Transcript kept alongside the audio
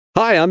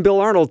Hi, I'm Bill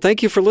Arnold.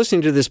 Thank you for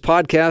listening to this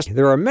podcast.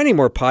 There are many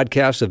more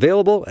podcasts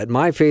available at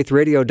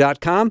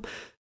myfaithradio.com.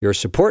 Your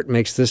support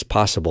makes this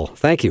possible.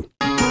 Thank you.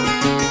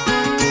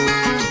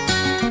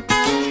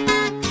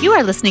 You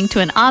are listening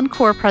to an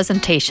encore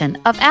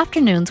presentation of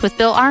Afternoons with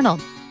Bill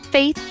Arnold.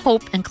 Faith,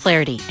 hope, and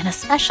clarity in a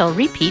special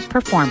repeat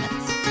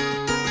performance.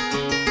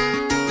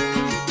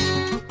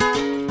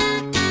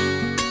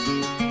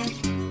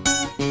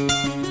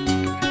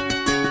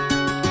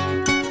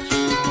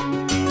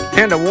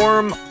 And a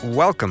warm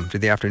welcome to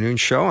the afternoon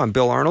show. I'm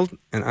Bill Arnold,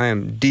 and I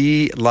am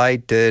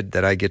delighted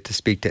that I get to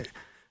speak to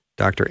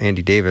Dr.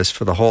 Andy Davis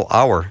for the whole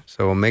hour.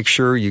 So make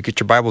sure you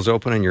get your Bibles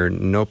open and your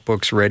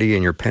notebooks ready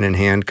and your pen in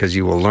hand, because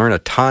you will learn a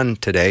ton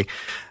today.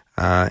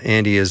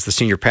 Andy is the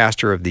senior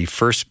pastor of the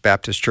First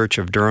Baptist Church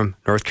of Durham,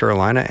 North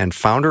Carolina, and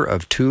founder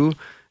of Two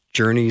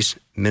Journeys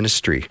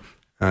Ministry.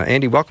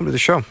 Andy, welcome to the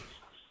show.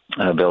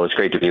 Bill, it's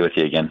great to be with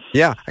you again.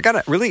 Yeah, I got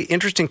a really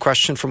interesting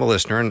question from a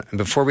listener, and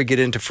before we get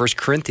into 1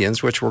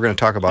 Corinthians, which we're going to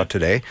talk about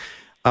today,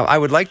 I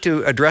would like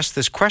to address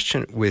this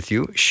question with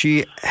you.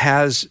 She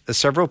has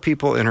several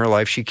people in her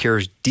life she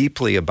cares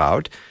deeply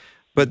about,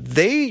 but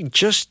they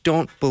just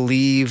don't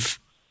believe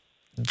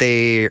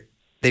they've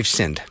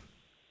sinned.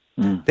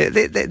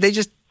 They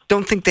just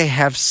don't think they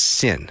have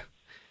sin.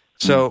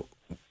 So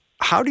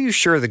how do you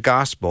share the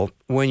gospel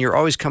when you're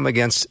always coming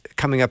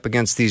up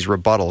against these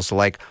rebuttals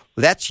like,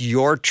 that's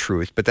your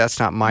truth, but that's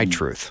not my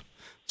truth?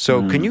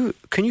 So can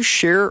you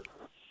share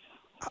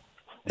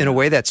in a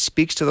way that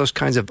speaks to those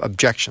kinds of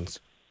objections?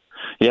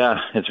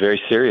 Yeah, it's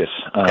very serious.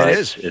 It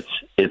is.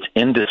 It's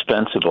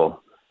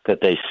indispensable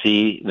that they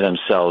see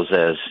themselves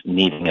as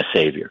needing a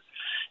savior.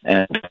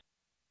 And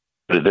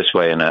put it this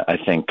way, and I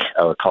think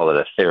I would call it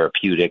a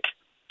therapeutic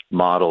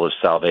model of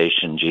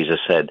salvation. Jesus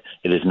said,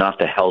 "It is not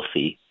the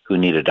healthy who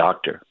need a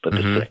doctor, but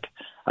the sick.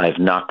 I have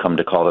not come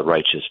to call the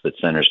righteous, but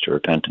sinners to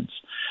repentance."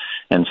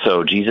 And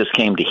so Jesus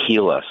came to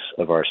heal us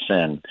of our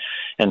sin.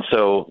 And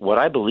so what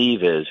I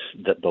believe is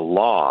that the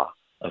law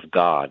of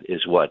God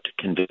is what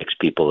convicts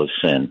people of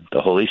sin. The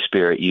Holy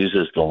Spirit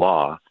uses the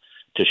law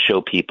to show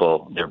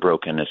people their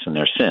brokenness and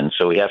their sin.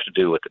 So we have to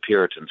do what the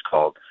Puritans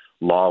called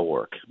law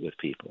work with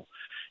people.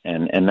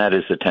 And that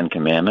is the Ten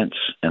Commandments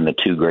and the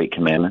two great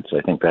commandments.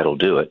 I think that'll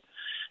do it.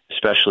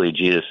 Especially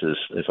Jesus',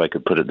 if I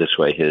could put it this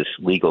way, his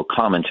legal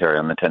commentary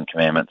on the Ten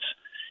Commandments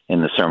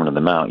in the Sermon on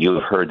the Mount. You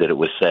have heard that it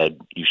was said,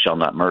 "You shall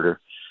not murder."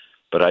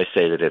 But I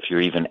say that if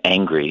you're even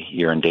angry,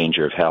 you're in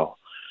danger of hell.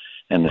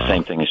 And the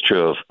same thing is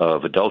true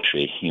of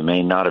adultery. You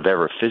may not have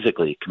ever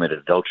physically committed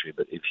adultery,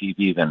 but if you've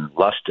even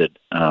lusted,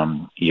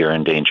 you're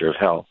in danger of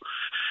hell.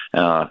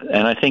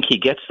 And I think he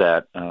gets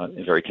that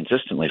very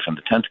consistently from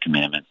the 10th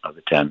commandment of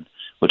the 10,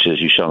 which is,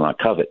 "You shall not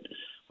covet,"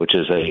 which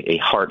is a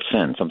heart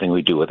sin, something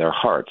we do with our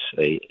hearts,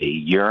 a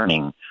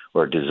yearning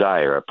or a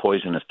desire, a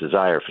poisonous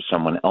desire for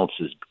someone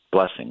else's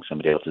blessing,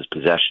 somebody else's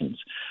possessions.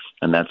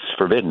 And that's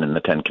forbidden in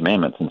the 10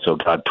 Commandments. And so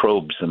God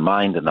probes the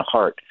mind and the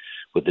heart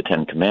with the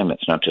 10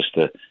 Commandments, not just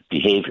the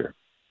behavior.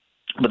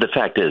 But the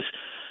fact is,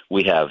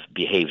 we have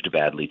behaved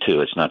badly too.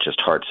 It's not just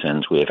heart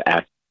sins, we have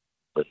acted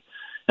badly.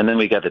 And then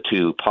we got the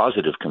two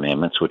positive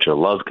commandments, which are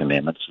love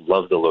commandments.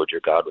 Love the Lord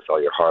your God with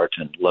all your heart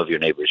and love your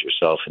neighbors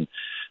yourself. And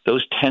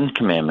those 10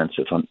 commandments,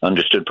 if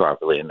understood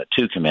properly, and the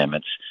two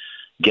commandments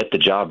get the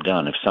job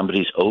done. If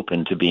somebody's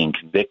open to being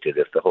convicted,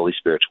 if the Holy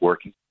Spirit's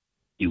working,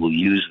 he will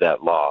use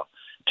that law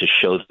to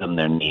show them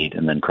their need,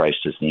 and then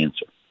Christ is the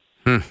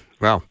answer.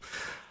 Well,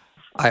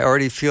 I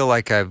already feel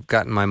like I've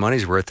gotten my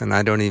money's worth, and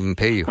I don't even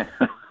pay you.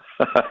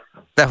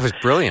 That was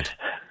brilliant.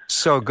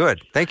 So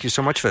good. Thank you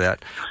so much for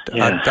that.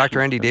 Yeah,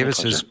 Dr. Andy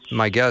Davis is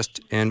my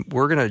guest, and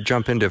we're going to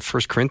jump into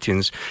 1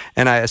 Corinthians.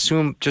 And I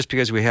assume just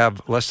because we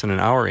have less than an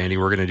hour, Andy,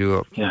 we're going to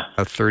do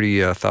a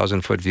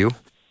 30,000-foot view.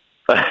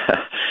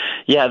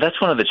 Yeah, that's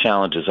one of the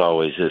challenges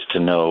always, is to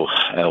know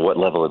what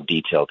level of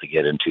detail to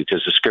get into,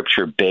 because the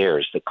Scripture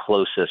bears the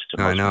closest to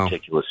most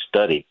meticulous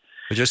study.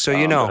 But just so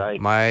you know,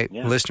 my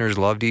listeners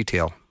love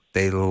detail.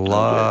 They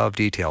love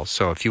detail.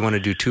 So if you want to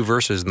do 2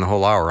 verses in the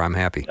whole hour, I'm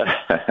happy.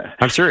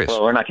 I'm serious.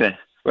 Well, we're not going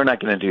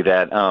to do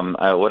that.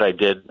 What I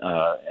did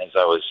as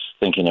I was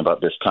thinking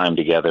about this time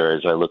together,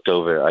 as I looked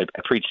over, I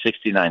preached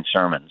 69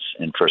 sermons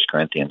in 1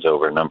 Corinthians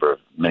over a number of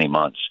many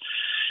months.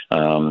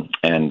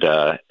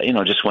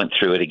 Just went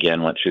through it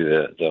again, went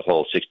through the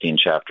whole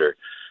 16-chapter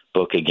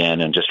book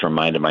again, and just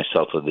reminded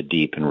myself of the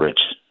deep and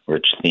rich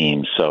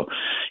themes. So,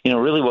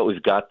 really what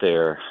we've got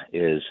there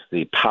is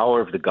the power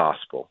of the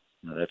gospel.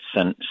 That's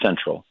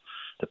central.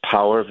 The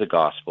power of the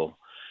gospel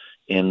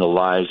in the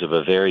lives of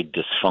a very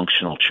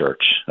dysfunctional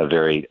church, a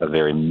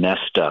very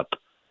messed up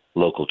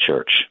local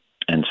church.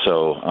 And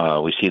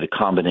so we see the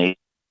combination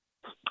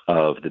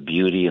of the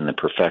beauty and the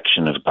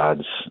perfection of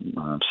God's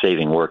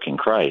saving work in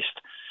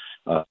Christ,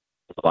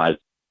 lives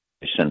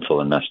of sinful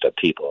and messed up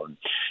people. And,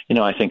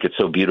 I think it's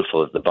so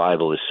beautiful that the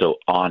Bible is so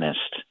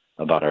honest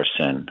about our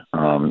sin.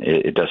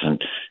 It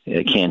doesn't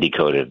candy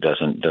coat it.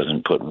 It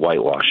doesn't put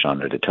whitewash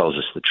on it. It tells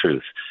us the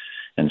truth.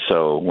 And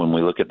so when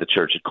we look at the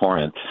church at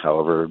Corinth,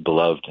 however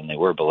beloved, and they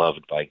were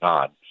beloved by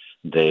God,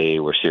 they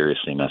were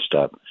seriously messed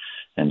up.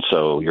 And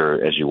so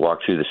as you walk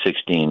through the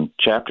 16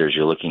 chapters,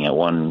 you're looking at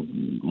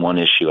one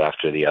issue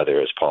after the other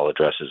as Paul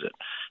addresses it.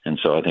 And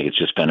so I think it's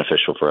just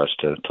beneficial for us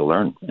to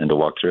learn and to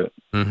walk through it.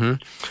 Mm-hmm.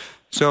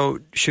 So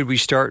should we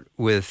start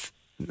with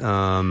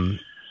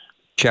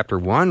chapter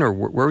 1, or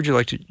where would you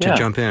like to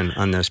jump in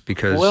on this?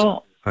 Because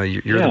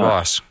you're the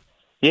boss.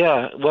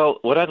 Yeah, well,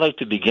 what I'd like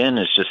to begin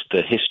is just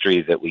the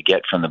history that we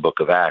get from the book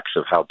of Acts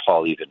of how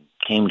Paul even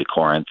came to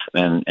Corinth.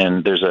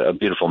 And there's a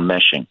beautiful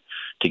meshing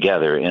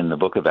together in the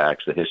book of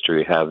Acts, the history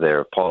we have there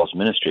of Paul's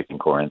ministry in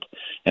Corinth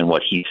and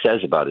what he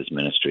says about his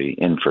ministry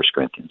in 1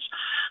 Corinthians.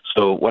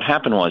 So what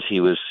happened was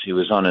he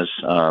was on his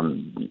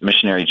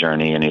missionary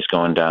journey, and he's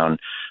going down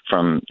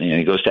from,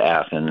 he goes to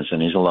Athens,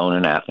 and he's alone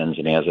in Athens,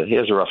 and he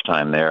has a rough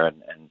time there,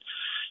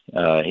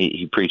 and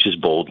he preaches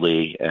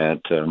boldly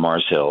at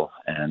Mars Hill,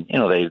 and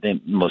they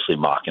mostly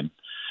mock him.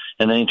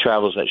 And then he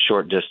travels that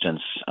short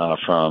distance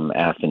from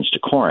Athens to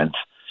Corinth,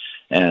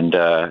 and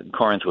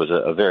Corinth was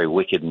a very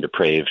wicked and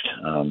depraved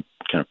kind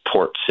of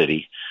port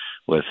city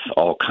with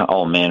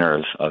all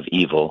manner of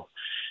evil.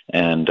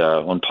 And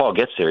when Paul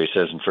gets there, he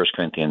says in 1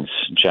 Corinthians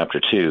chapter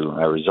 2,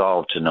 I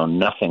resolved to know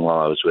nothing while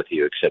I was with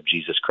you except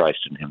Jesus Christ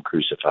and him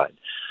crucified.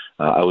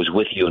 I was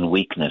with you in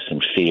weakness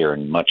and fear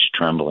and much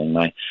trembling.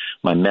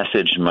 My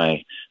message and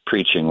my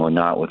preaching were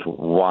not with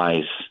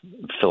wise,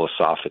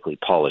 philosophically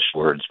polished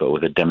words, but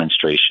with a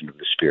demonstration of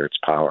the Spirit's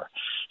power,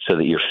 so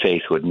that your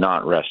faith would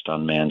not rest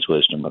on man's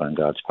wisdom, but on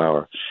God's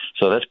power.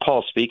 So that's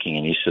Paul speaking,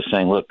 and he's just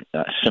saying, look,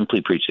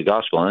 simply preach the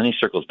gospel. And then he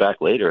circles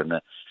back later in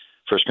the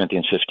 1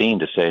 Corinthians 15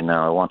 to say,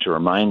 now I want to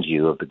remind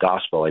you of the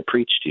gospel I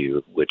preached to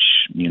you, which,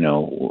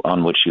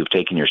 on which you've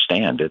taken your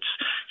stand. It's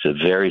a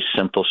very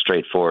simple,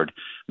 straightforward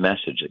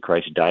message that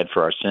Christ died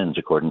for our sins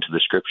according to the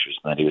Scriptures,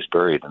 and that he was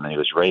buried, and that he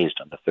was raised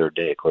on the third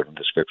day according to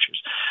the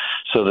Scriptures.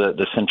 So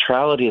the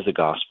centrality of the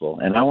gospel,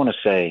 and I want to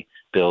say,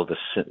 Bill, the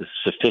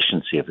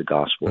sufficiency of the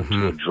gospel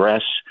to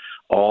address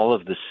all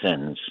of the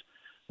sins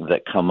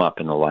that come up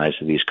in the lives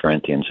of these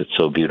Corinthians. It's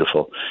so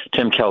beautiful.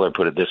 Tim Keller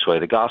put it this way: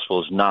 the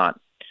gospel is not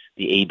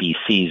the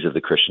ABCs of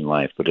the Christian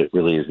life, but it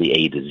really is the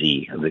A to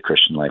Z of the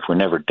Christian life. We're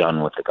never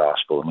done with the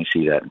gospel, and we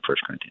see that in 1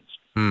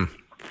 Corinthians.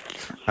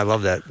 I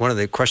love that. One of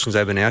the questions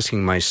I've been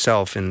asking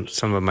myself in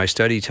some of my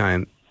study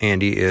time,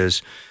 Andy,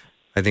 is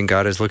I think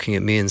God is looking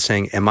at me and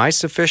saying, am I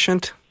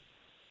sufficient?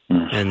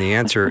 And the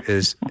answer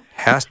is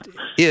has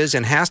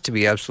to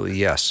be absolutely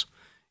yes,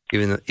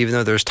 even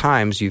though there's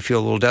times you feel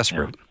a little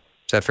desperate. Yeah.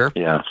 Is that fair?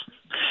 Yeah.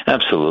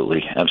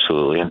 Absolutely.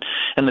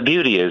 And the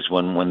beauty is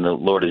when the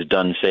Lord is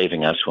done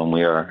saving us, when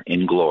we are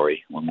in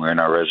glory, when we're in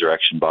our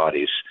resurrection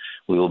bodies,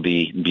 we will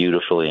be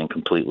beautifully and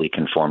completely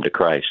conformed to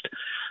Christ,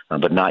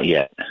 but not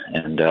yet.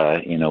 And,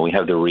 we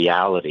have the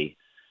reality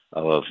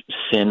of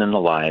sin in the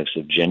lives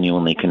of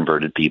genuinely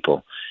converted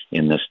people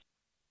in this.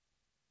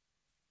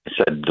 I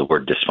said the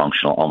word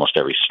dysfunctional almost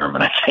every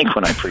sermon, I think,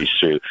 when I preach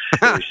through.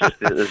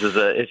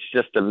 It's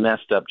just a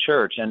messed up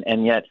church.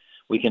 And yet,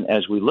 we can,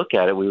 as we look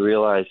at it, we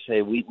realize,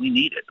 hey, we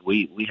need it.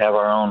 We have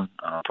our own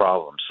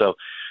problems. So,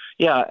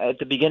 at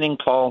the beginning,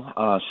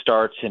 Paul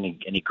starts and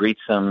he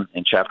greets them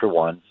in chapter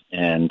 1,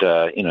 and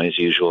his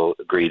usual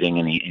greeting,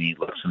 and he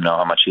lets them know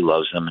how much he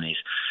loves them, and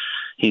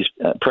he's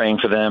praying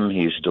for them.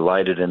 He's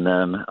delighted in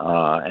them,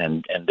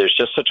 and there's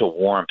just such a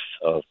warmth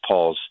of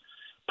Paul's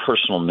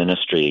personal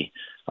ministry,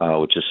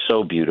 which is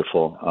so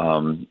beautiful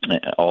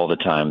all the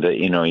time. That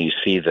you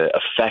see the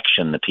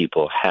affection that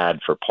people had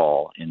for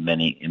Paul in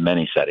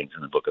many settings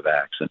in the book of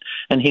Acts,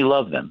 and he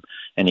loved them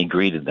and he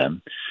greeted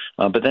them,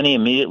 but then he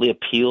immediately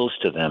appeals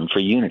to them for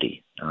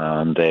unity.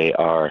 They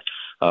are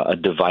a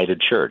divided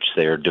church.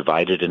 They are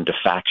divided into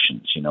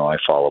factions. I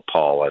follow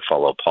Paul, I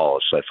follow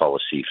Apollos, I follow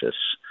Cephas,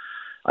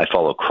 I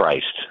follow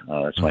Christ.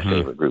 That's my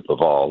favorite group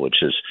of all,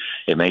 which is,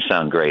 it may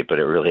sound great, but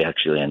it really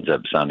actually ends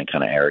up sounding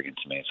kind of arrogant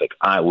to me. It's like,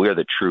 we're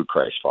the true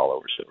Christ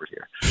followers over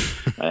here.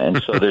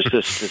 And so there's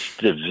this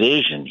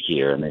division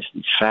here and there's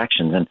these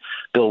factions. And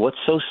Bill, what's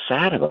so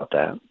sad about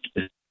that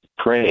is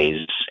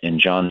praise in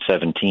John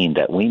 17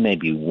 that we may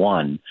be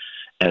one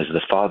as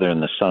the Father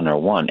and the Son are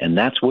one. And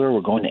that's where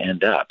we're going to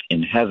end up.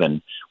 In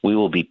heaven, we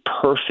will be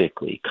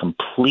perfectly,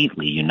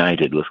 completely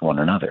united with one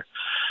another.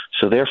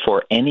 So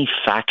therefore, any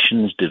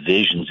factions,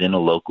 divisions in a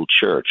local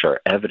church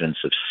are evidence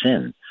of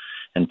sin.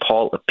 And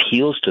Paul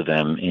appeals to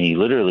them, and he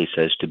literally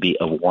says to be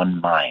of one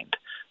mind,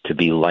 to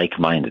be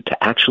like-minded,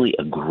 to actually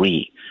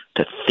agree,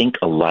 to think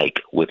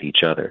alike with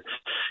each other.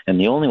 And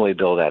the only way,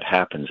 Bill, that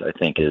happens, I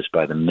think, is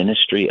by the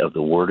ministry of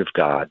the Word of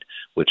God,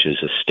 which is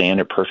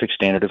a perfect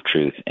standard of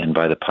truth, and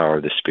by the power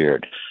of the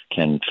Spirit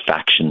can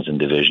factions and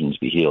divisions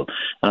be healed.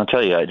 And I'll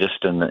tell you, I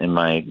just in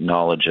my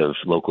knowledge of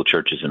local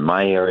churches in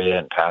my area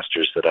and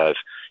pastors that I've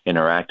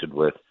interacted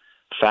with,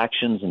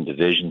 factions and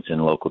divisions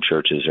in local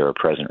churches are a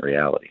present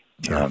reality.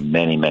 Yeah.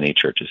 Many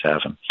churches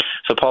have them.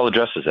 So Paul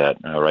addresses that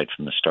right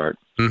from the start.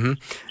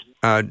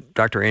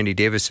 Dr. Andy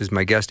Davis is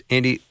my guest.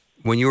 Andy,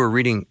 when you were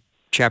reading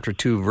chapter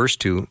 2, verse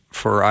 2,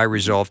 for I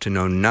resolved to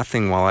know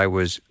nothing while I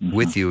was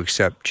with you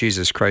except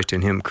Jesus Christ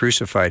and him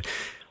crucified.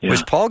 Yeah.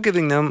 Was Paul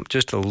giving them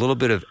just a little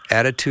bit of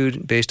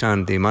attitude based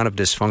on the amount of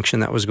dysfunction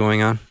that was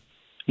going on?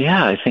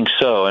 Yeah, I think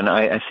so. And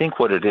I think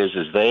what it is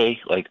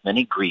they, like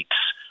many Greeks,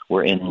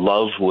 were in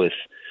love with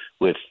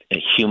a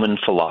human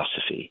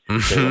philosophy.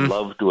 They were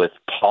loved with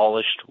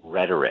polished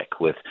rhetoric,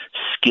 with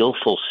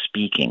skillful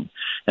speaking.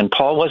 And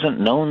Paul wasn't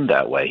known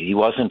that way. He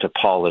wasn't a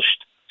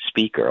polished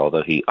speaker,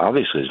 although he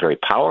obviously was very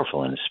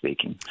powerful in his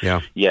speaking.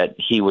 Yeah. Yet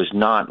he was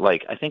not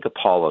like, I think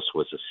Apollos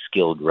was a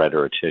skilled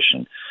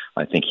rhetorician.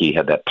 I think he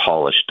had that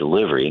polished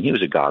delivery, and he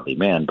was a godly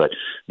man. But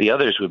the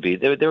others would be,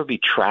 there would be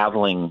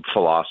traveling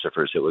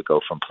philosophers that would go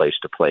from place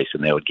to place,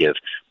 and they would give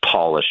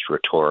polished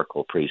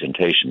rhetorical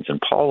presentations. And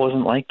Paul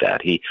wasn't like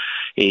that. He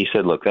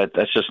said, look,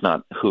 that's just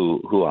not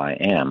who I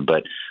am.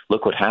 But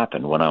look what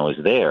happened. When I was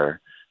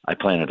there, I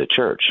planted a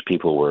church.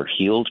 People were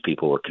healed.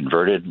 People were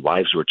converted.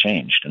 Lives were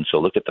changed. And so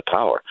look at the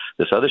power.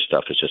 This other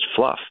stuff is just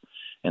fluff.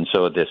 And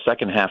so the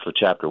second half of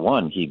chapter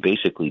 1, he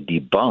basically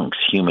debunks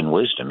human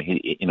wisdom.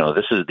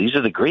 These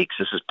are the Greeks.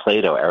 This is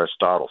Plato,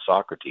 Aristotle,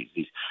 Socrates.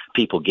 These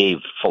people gave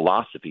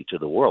philosophy to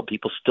the world.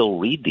 People still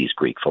read these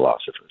Greek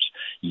philosophers,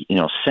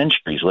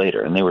 centuries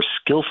later, and they were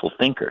skillful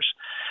thinkers.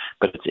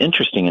 But it's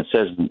interesting, it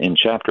says in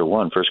chapter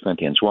 1, 1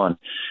 Corinthians 1,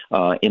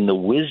 in the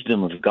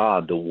wisdom of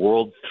God, the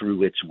world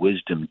through its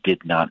wisdom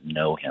did not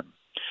know him.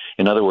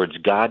 In other words,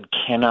 God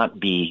cannot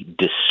be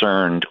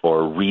discerned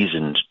or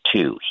reasoned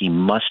to. He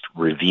must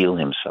reveal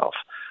himself.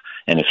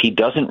 And if he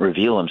doesn't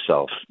reveal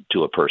himself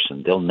to a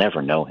person, they'll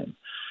never know him.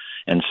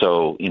 And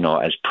so,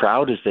 as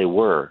proud as they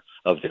were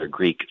of their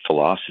Greek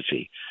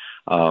philosophy,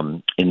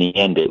 in the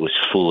end, it was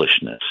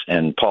foolishness.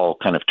 And Paul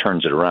kind of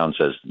turns it around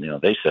and says,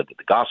 they said that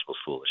the gospel is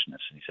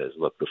foolishness. And he says,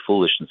 look, the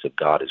foolishness of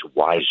God is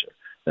wiser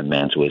than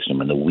man's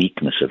wisdom, and the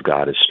weakness of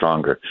God is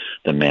stronger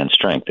than man's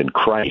strength. And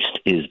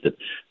Christ is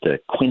the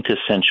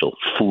quintessential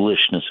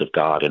foolishness of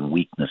God and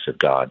weakness of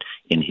God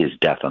in his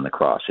death on the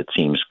cross. It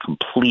seems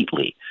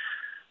completely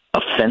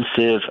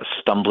offensive, a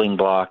stumbling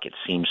block. It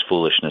seems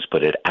foolishness,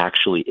 but it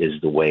actually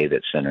is the way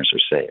that sinners are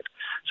saved.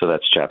 So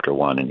that's chapter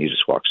 1, and he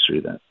just walks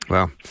through that.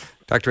 Well,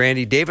 Dr.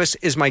 Andy Davis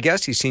is my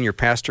guest. He's senior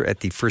pastor at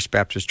the First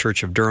Baptist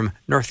Church of Durham,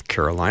 North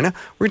Carolina.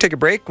 We're going to take a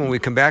break. When we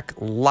come back,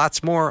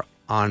 lots more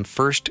on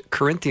 1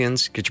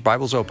 Corinthians. Get your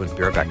Bibles open.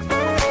 Be right back.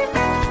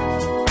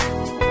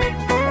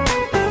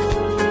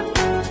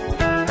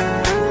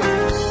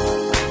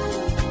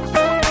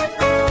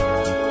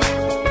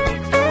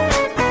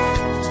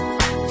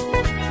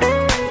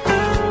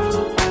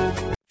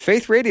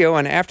 Faith Radio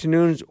and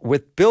Afternoons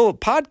with Bill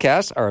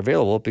podcasts are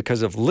available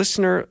because of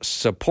listener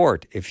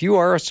support. If you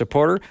are a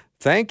supporter,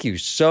 thank you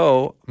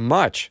so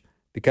much.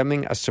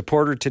 Becoming a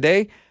supporter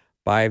today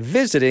by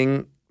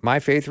visiting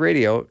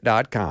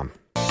myfaithradio.com.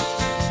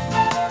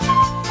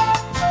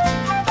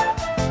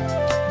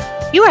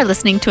 You are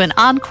listening to an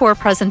encore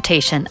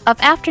presentation of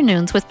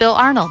Afternoons with Bill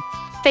Arnold.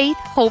 Faith,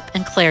 hope,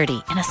 and clarity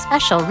in a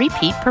special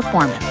repeat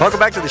performance. Welcome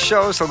back to the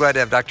show. So glad to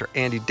have Dr.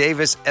 Andy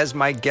Davis as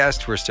my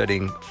guest. We're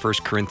studying 1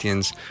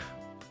 Corinthians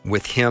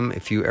with him.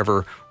 If you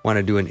ever want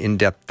to do an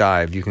in-depth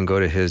dive, you can go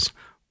to his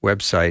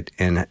website.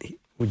 And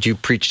would you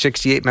preach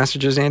 68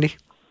 messages, Andy?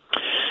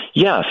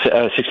 Yeah,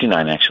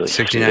 69 actually.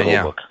 69,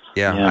 yeah. Book.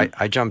 Yeah.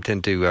 I jumped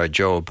into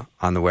Job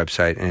on the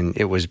website, and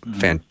it was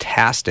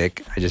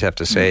fantastic. I just have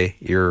to say,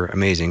 you're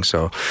amazing.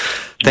 So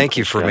thank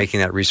you for making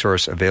that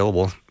resource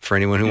available for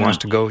anyone who wants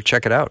to go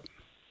check it out.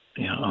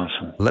 Yeah,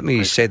 awesome. Let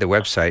me say the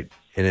website.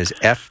 It is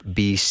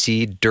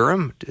FBC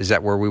Durham. Is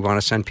that where we want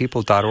to send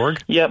people,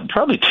 .org? Yeah,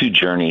 probably Two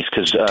Journeys,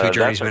 because Two Journeys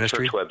that's our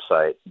Ministry church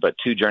website, but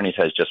Two Journeys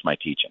has just my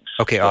teachings.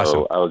 Okay,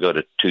 awesome. So I would go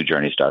to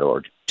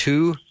twojourneys.org.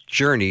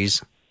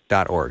 twojourneys.org.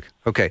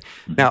 Okay.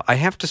 Now, I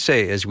have to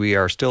say, as we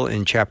are still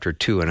in chapter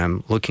 2, and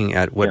I'm looking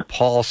at what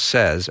Paul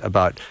says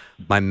about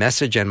my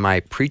message and my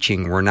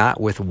preaching were not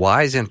with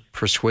wise and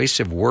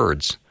persuasive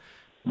words,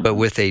 but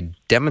with a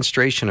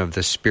demonstration of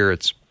the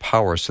Spirit's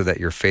power, so that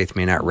your faith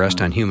may not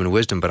rest on human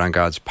wisdom, but on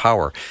God's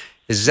power.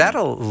 Is that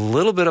a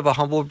little bit of a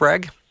humble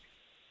brag?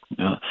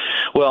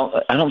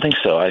 Well, I don't think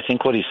so. I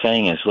think what he's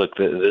saying is, look,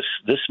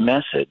 this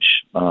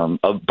message,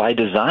 by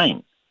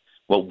design,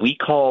 what we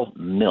call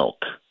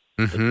milk,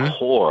 the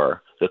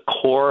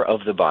core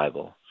of the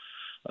Bible,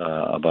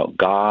 about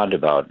God,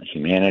 about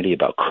humanity,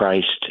 about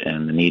Christ,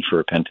 and the need for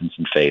repentance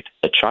and faith,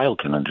 a child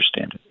can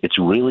understand it. It's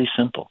really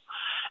simple.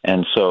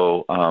 And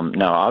so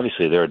now,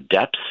 obviously, there are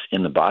depths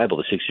in the Bible,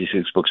 the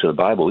 66 books of the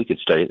Bible. We could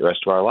study it the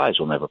rest of our lives.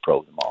 We'll never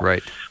probe them all.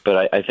 Right.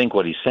 But I think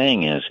what he's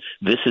saying is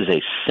this is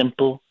a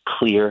simple,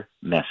 clear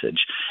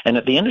message. And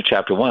at the end of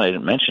chapter 1, I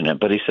didn't mention it,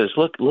 but he says,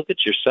 look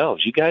at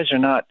yourselves. You guys are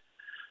not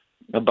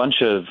a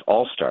bunch of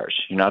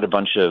all-stars. You're not a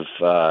bunch of,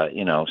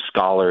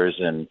 scholars,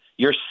 and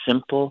you're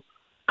simple,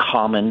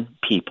 common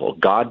people.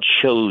 God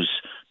chose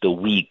the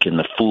weak and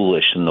the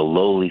foolish and the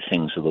lowly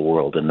things of the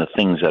world and the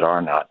things that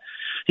are not.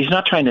 He's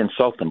not trying to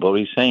insult them, but what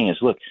he's saying is,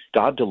 look,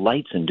 God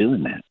delights in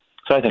doing that.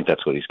 So I think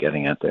that's what he's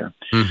getting at there.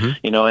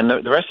 Mm-hmm. And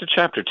the rest of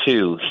chapter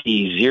 2,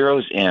 he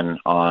zeroes in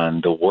on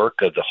the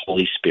work of the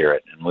Holy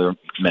Spirit. And we were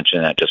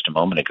mentioning that just a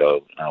moment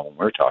ago when we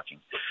were talking.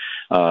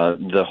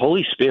 The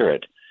Holy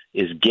Spirit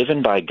is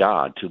given by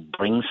God to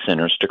bring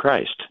sinners to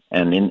Christ.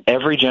 And in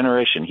every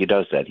generation, he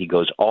does that. He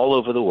goes all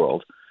over the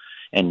world,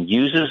 and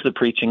uses the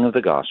preaching of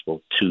the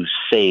gospel to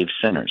save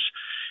sinners.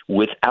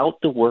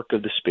 Without the work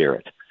of the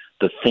Spirit,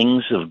 the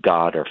things of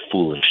God are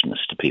foolishness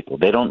to people.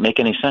 They don't make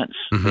any sense.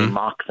 They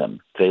mock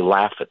them. They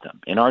laugh at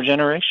them. In our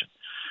generation,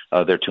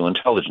 they're too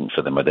intelligent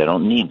for them, or they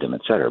don't need them,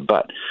 etc.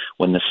 But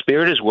when the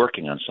Spirit is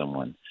working on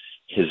someone,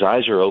 his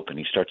eyes are open.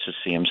 He starts to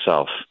see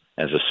himself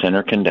as a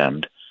sinner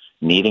condemned,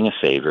 needing a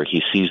Savior.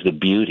 He sees the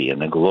beauty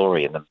and the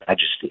glory and the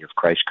majesty of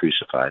Christ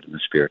crucified, and the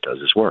Spirit does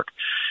his work.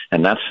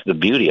 And that's the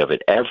beauty of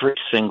it. Every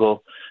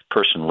single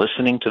person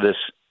listening to this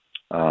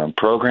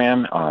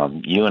program,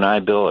 you and I,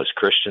 Bill, as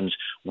Christians,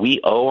 we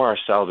owe our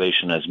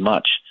salvation as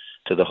much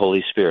to the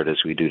Holy Spirit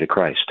as we do to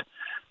Christ.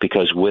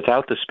 Because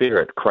without the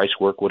Spirit, Christ's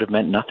work would have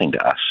meant nothing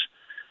to us.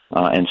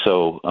 And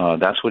so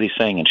that's what he's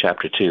saying in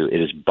chapter 2.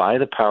 It is by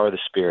the power of the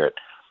Spirit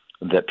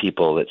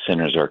that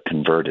sinners are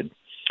converted.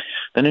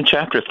 Then in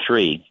chapter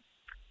 3,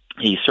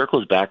 he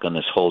circles back on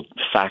this whole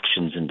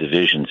factions and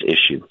divisions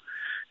issue.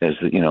 As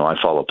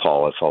I follow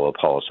Paul, I follow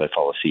Apollos, I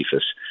follow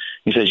Cephas.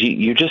 He says,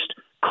 you're just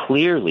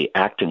clearly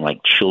acting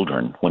like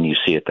children when you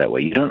see it that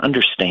way. You don't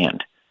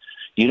understand.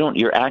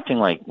 You're acting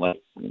like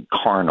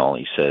carnal,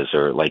 he says,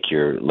 or like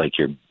you're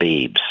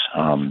babes.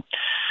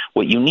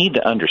 What you need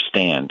to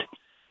understand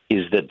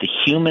is that the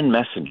human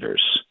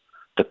messengers,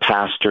 the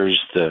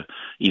pastors, the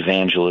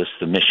evangelists,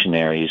 the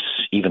missionaries,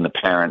 even the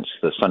parents,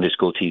 the Sunday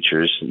school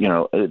teachers,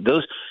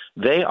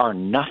 they are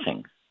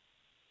nothing.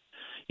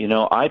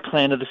 I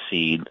planted the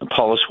seed,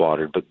 Apollos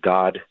watered, but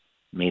God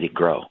made it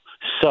grow.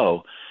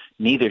 So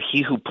neither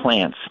he who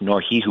plants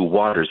nor he who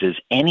waters is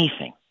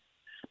anything.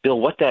 Bill,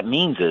 what that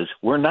means is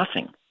we're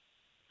nothing,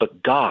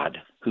 but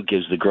God who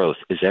gives the growth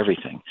is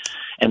everything.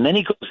 And then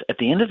he goes, at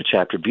the end of the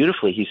chapter,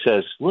 beautifully, he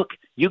says, look,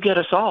 you get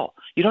us all.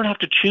 You don't have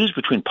to choose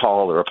between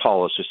Paul or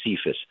Apollos or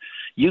Cephas.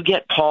 You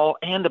get Paul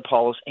and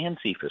Apollos and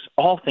Cephas.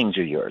 All things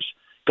are yours.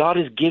 God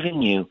is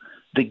giving you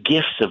the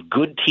gifts of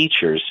good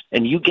teachers,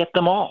 and you get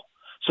them all.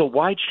 So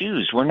why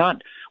choose? We're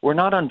not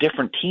on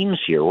different teams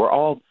here. We're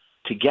all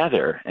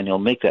together, and he'll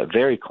make that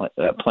very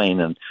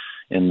plain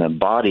in the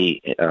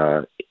body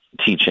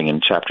teaching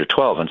in chapter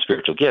 12 on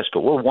spiritual gifts,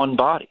 but we're one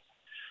body.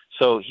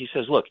 So he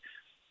says, look,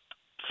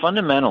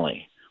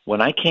 fundamentally,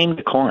 when I came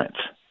to Corinth,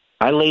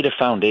 I laid a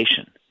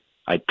foundation.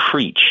 I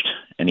preached,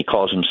 and he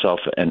calls himself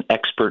an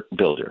expert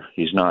builder.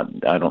 He's not,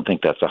 I don't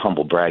think that's a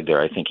humble brag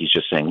there. I think he's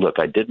just saying, look,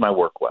 I did my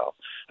work well.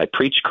 I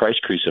preached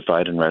Christ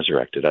crucified and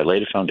resurrected. I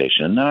laid a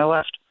foundation, and then I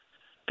left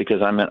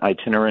because I'm an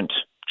itinerant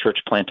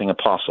church-planting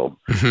apostle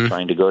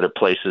trying to go to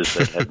places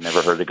that have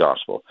never heard the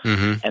gospel.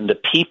 And the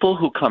people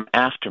who come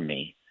after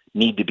me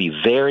need to be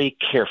very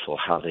careful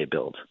how they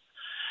build.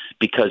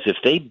 Because if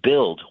they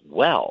build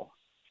well,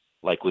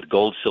 like with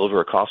gold, silver,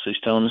 or costly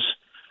stones,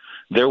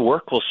 their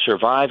work will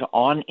survive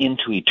on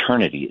into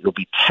eternity. It'll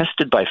be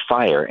tested by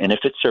fire, and if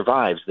it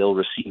survives, they'll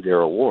receive their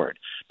reward.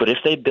 But if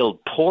they build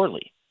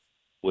poorly,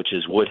 which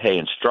is wood, hay,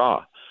 and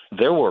straw,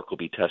 their work will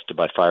be tested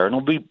by fire,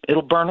 and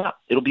it'll burn up.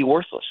 It'll be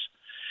worthless.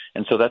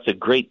 And so that's a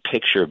great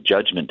picture of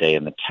Judgment Day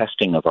and the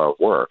testing of our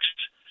works.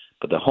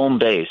 But the home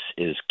base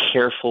is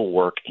careful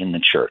work in the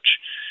church.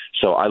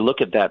 So I look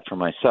at that for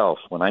myself.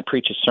 When I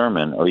preach a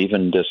sermon or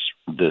even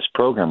this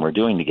program we're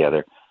doing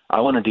together,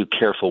 I want to do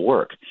careful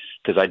work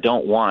because I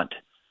don't want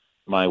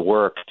my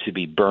work to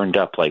be burned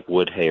up like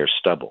wood, hay, or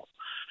stubble.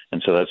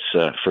 And so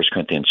that's 1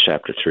 Corinthians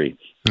chapter 3.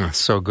 Oh,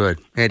 so good.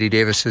 Andy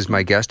Davis is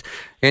my guest.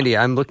 Andy,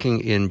 I'm still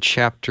in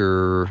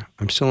chapter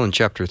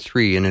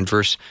 3, and in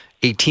verse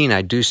 18,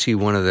 I do see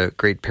one of the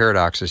great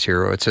paradoxes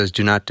here. It says,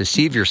 do not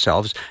deceive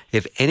yourselves.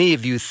 If any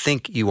of you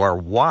think you are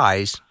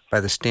wise by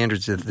the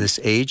standards of this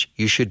age,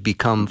 you should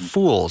become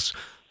fools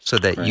so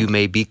that you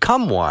may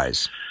become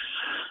wise.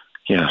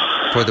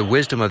 Yeah. For the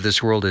wisdom of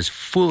this world is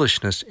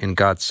foolishness in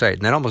God's sight.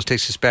 And that almost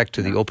takes us back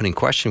to the opening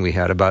question we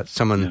had about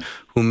someone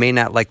who may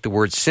not like the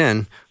word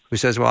sin, who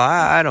says, well,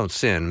 I don't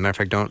sin. Matter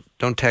of fact,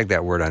 don't tag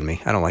that word on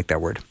me. I don't like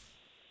that word.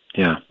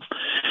 Yeah.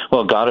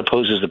 Well, God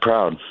opposes the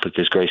proud, but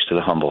gives grace to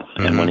the humble.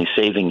 And when he's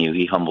saving you,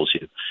 he humbles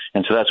you.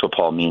 And so that's what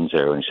Paul means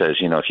there when he says,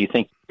 if you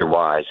think you're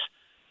wise,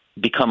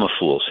 become a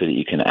fool so that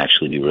you can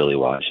actually be really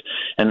wise.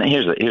 And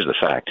here's the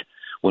fact.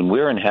 When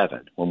we're in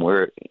heaven, when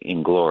we're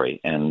in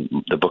glory,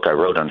 and the book I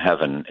wrote on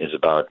heaven is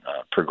about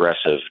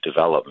progressive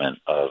development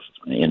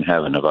in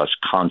heaven of us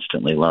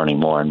constantly learning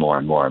more and more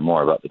and more and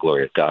more about the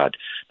glory of God.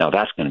 Now,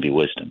 that's going to be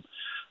wisdom.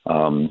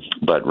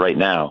 But right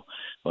now,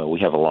 we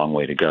have a long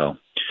way to go.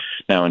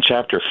 Now, in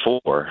chapter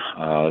 4,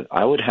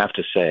 I would have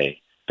to say,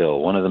 Bill,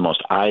 one of the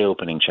most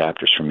eye-opening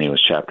chapters for me was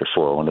chapter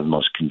 4, one of the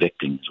most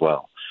convicting as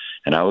well.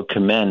 And I would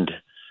commend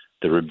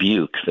the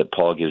rebuke that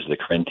Paul gives the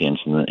Corinthians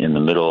in the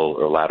middle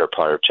or latter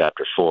part of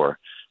chapter 4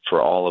 for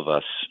all of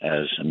us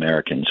as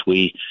Americans.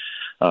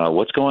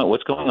 What's going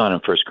on in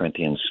 1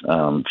 Corinthians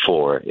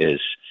 4 is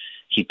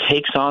he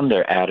takes on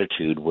their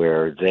attitude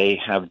where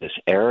they have this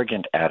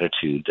arrogant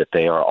attitude that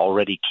they are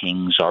already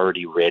kings,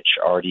 already rich,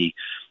 already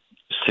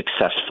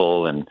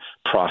successful and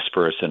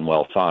prosperous and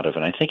well thought of.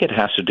 And I think it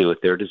has to do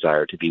with their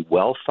desire to be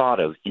well thought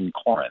of in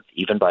Corinth,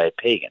 even by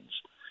pagans.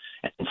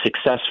 And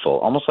successful,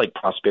 almost like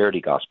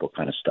prosperity gospel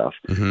kind of stuff.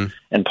 Mm-hmm.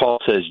 And Paul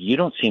says, you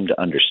don't seem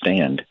to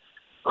understand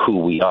who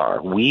we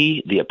are.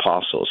 We, the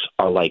apostles,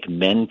 are like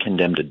men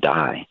condemned to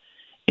die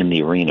in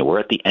the arena. We're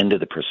at the end of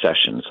the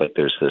procession. It's like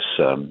there's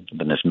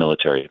this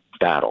military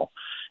battle,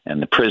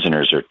 and the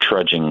prisoners are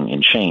trudging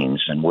in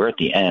chains, and we're at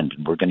the end,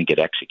 and we're going to get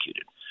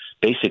executed.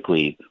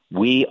 Basically,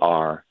 we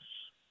are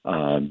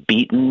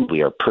beaten,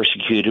 we are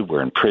persecuted,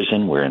 we're in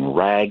prison, we're in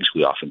rags,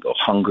 we often go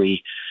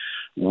hungry.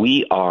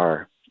 We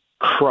are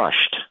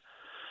crushed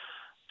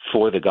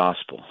for the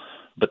gospel.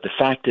 But the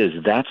fact is,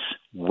 that's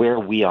where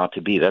we ought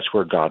to be. That's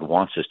where God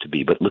wants us to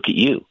be. But look at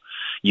you.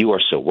 You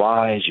are so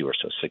wise, you are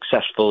so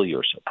successful, you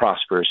are so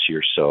prosperous,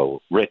 you're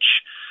so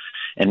rich.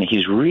 And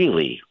he's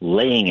really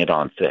laying it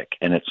on thick.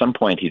 And at some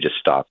point he just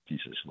stops. He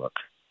says, look,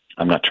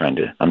 I'm not trying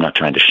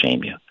to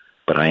shame you,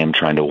 but I am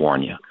trying to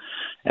warn you.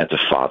 As a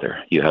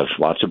father, you have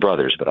lots of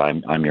brothers, but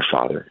I'm your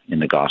father. In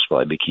the gospel,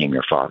 I became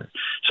your father.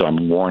 So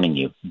I'm warning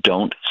you,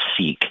 don't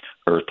seek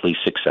earthly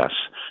success.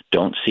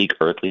 Don't seek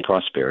earthly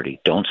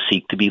prosperity. Don't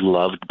seek to be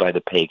loved by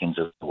the pagans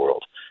of the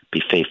world.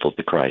 Be faithful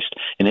to Christ.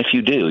 And if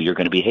you do, you're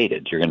going to be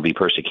hated. You're going to be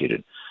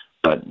persecuted.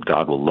 But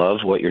God will love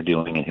what you're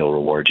doing, and he'll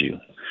reward you.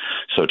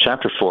 So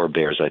chapter 4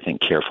 bears, I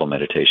think, careful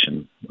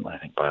meditation, I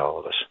think, by all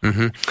of us.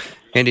 Mm-hmm.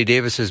 Andy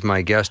Davis is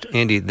my guest.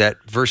 Andy, that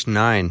verse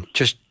 9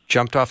 just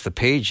jumped off the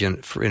page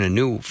in a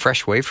new,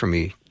 fresh way for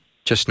me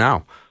just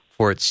now.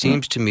 For it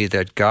seems to me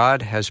that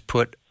God has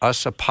put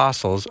us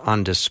apostles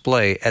on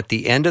display at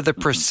the end of the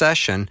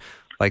procession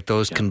like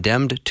those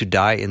condemned to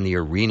die in the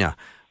arena.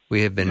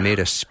 We have been made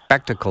a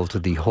spectacle to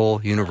the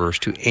whole universe,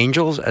 to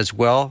angels as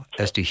well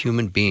as to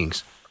human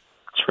beings.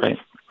 That's right.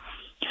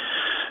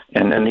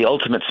 And the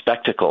ultimate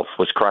spectacle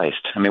was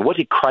Christ. I mean, what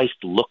did Christ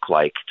look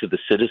like to the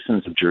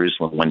citizens of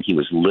Jerusalem when he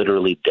was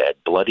literally dead,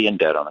 bloody and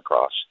dead on the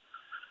cross?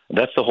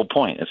 That's the whole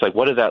point. It's like,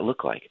 what did that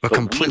look like? A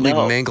completely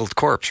mangled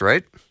corpse,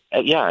 right?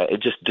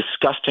 It's just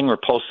disgusting,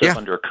 repulsive,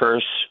 under a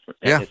curse,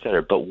 et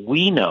cetera. But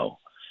we know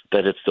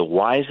that it's the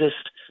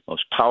wisest,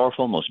 most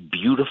powerful, most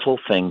beautiful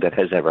thing that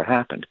has ever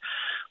happened.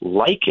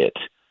 Like it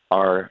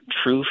are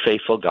true,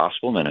 faithful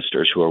gospel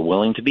ministers who are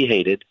willing to be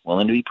hated,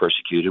 willing to be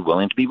persecuted,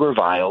 willing to be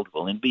reviled,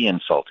 willing to be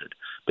insulted,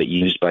 but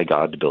used by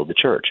God to build the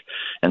church.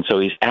 And so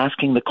he's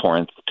asking the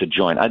Corinth to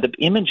join. The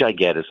image I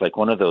get is like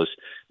one of those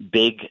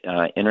big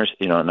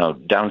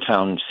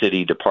downtown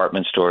city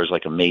department stores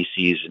like a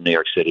Macy's in New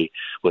York City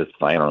with,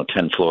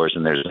 10 floors,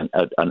 and there's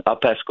an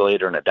up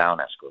escalator and a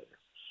down escalator.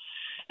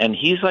 And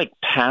he's like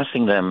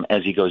passing them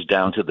as he goes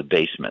down to the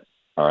basement,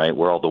 all right,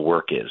 where all the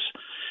work is.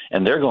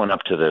 And they're going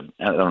up to the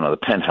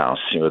penthouse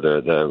or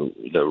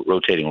the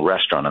rotating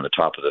restaurant on the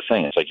top of the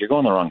thing. It's like, you're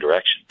going the wrong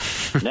direction.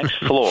 Next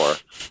floor,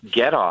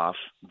 get off,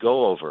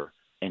 go over,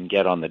 and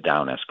get on the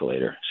down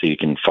escalator so you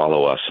can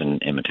follow us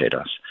and imitate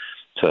us.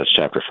 So that's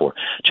chapter 4.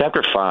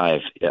 Chapter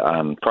 5,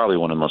 probably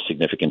one of the most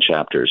significant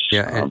chapters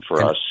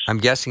for us. I'm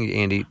guessing,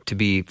 Andy, to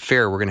be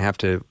fair, we're going to have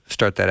to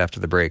start that after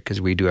the break because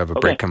we do have a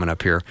break coming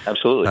up here.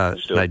 Absolutely.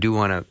 And I do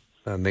want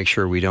to make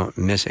sure we don't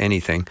miss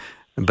anything.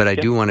 But I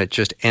do want to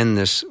just end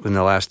this in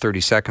the last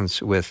 30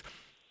 seconds with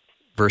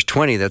verse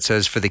 20 that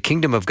says, "For the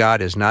kingdom of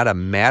God is not a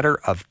matter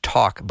of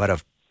talk, but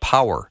of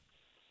power.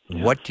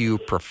 Yeah. What do you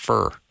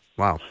prefer?"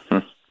 Wow.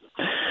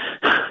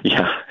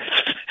 Yeah.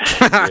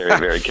 Very,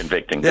 very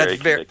convicting. Very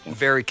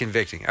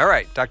convicting. All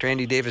right. Dr.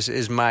 Andy Davis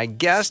is my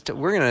guest.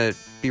 We're going to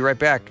be right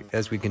back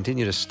as we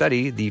continue to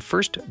study the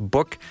first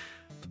book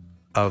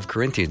of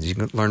Corinthians. You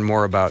can learn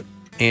more about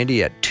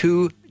Andy at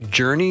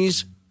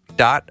twojourneys.org.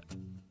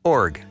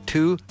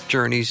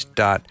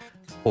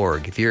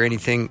 2journeys.org. If you hear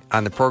anything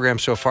on the program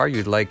so far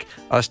you'd like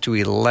us to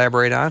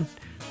elaborate on,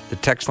 the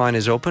text line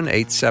is open,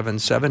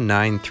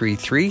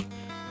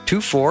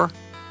 877-933-2484.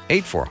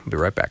 We'll be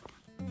right back.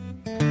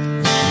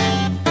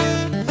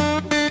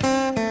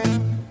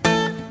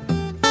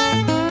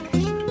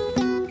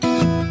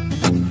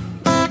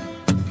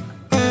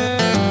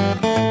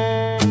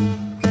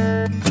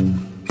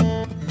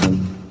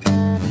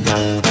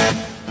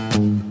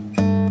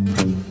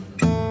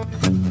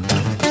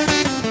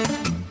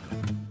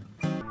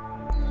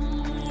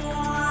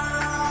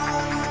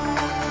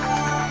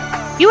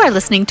 You are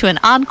listening to an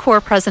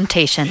encore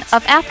presentation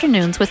of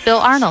Afternoons with Bill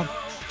Arnold.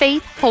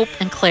 Faith, hope,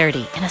 and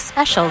clarity in a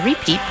special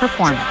repeat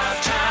performance.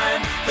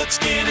 Let's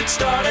get it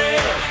started.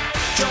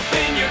 Jump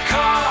in your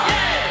car.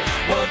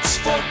 What's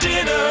for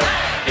dinner?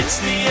 It's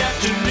the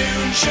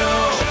Afternoon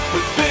Show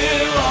with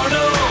Bill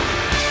Arnold.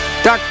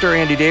 Dr.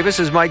 Andy Davis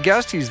is my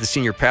guest. He's the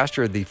senior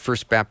pastor of the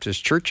First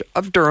Baptist Church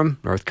of Durham,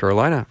 North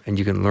Carolina. And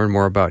you can learn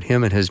more about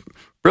him and his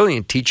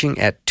brilliant teaching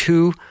at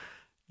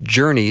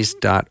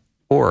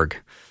twojourneys.org.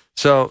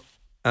 So,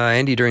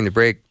 Andy, during the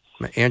break,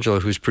 Angela,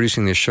 who's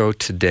producing this show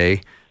today,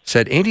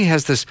 said Andy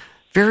has this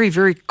very,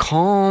 very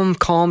calm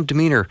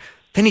demeanor.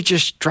 Then he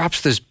just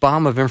drops this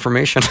bomb of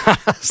information on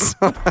us.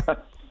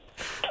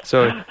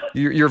 So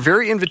you're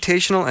very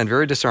invitational and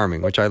very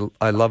disarming, which I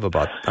love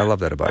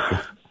that about you.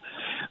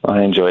 Well,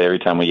 I enjoy every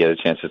time we get a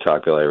chance to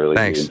talk, Bill. I really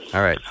Thanks. do.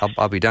 All right,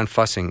 I'll be done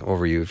fussing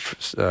over you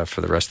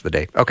for the rest of the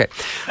day. Okay,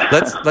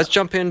 let's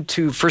jump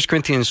into 1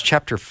 Corinthians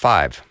chapter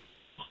 5.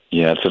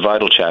 Yeah, it's a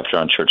vital chapter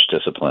on church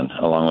discipline,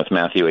 along with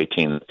Matthew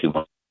 18, the two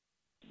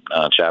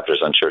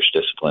chapters on church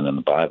discipline in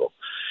the Bible.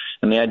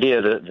 And the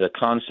idea, the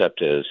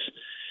concept is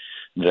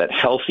that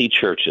healthy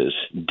churches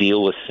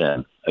deal with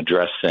sin,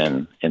 address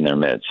sin in their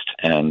midst.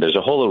 And there's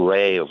a whole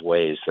array of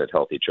ways that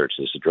healthy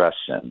churches address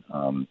sin.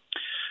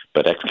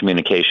 But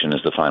excommunication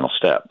is the final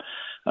step.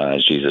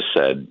 As Jesus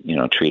said,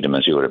 treat him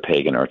as you would a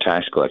pagan or a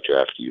tax collector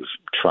after you've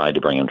tried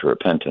to bring him to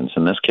repentance.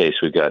 In this case,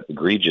 we've got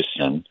egregious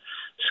sin,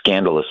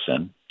 scandalous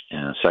sin,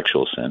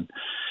 sexual sin.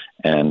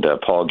 And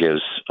Paul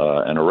gives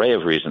an array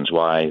of reasons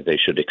why they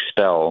should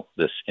expel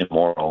this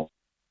immoral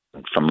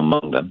from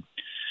among them.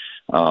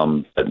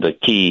 But the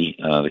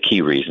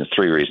key reasons,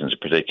 3 reasons in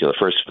particular.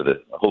 First,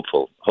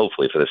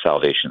 hopefully for the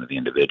salvation of the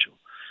individual,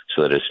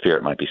 so that his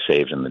spirit might be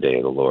saved in the day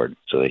of the Lord,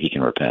 so that he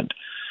can repent.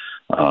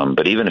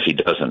 But even if he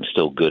doesn't,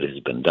 still good has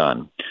been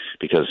done,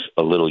 because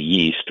a little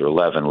yeast or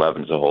leaven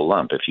leavens the whole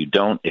lump. If you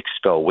don't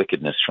expel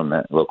wickedness from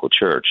that local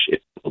church,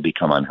 it will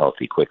become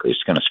unhealthy quickly.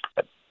 It's going to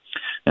spread.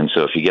 And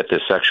so if you get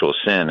this sexual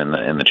sin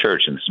in the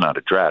church and it's not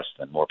addressed,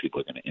 then more people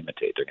are going to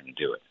imitate. They're going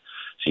to do it.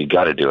 So you've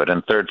got to do it.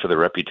 And third, for the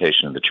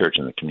reputation of the church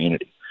and the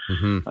community,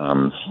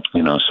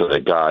 so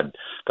that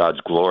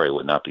God's glory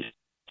would not be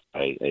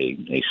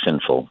a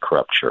sinful,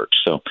 corrupt church.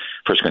 So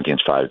 1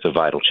 Corinthians 5 is a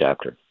vital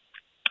chapter.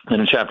 Then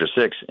in chapter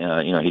 6,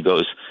 he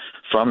goes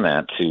from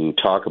that to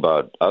talk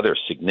about other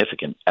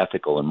significant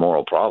ethical and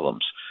moral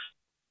problems,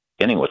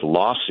 beginning with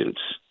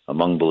lawsuits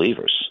among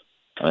believers.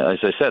 As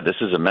I said,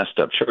 this is a messed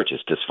up church.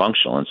 It's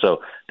dysfunctional. And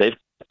so they've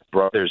got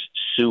brothers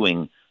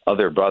suing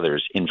other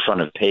brothers in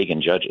front of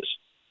pagan judges.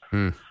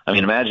 I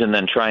mean, imagine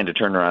then trying to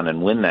turn around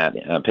and win that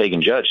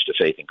pagan judge to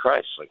faith in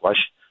Christ. Like, why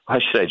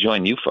should I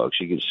join you folks?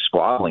 You get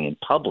squabbling in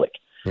public.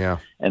 Yeah.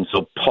 And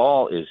so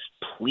Paul is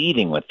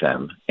pleading with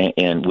them,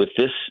 and with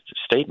this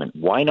statement,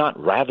 why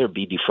not rather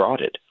be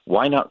defrauded?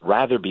 Why not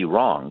rather be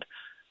wronged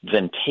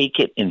than take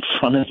it in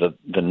front of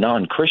the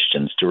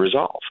non-Christians to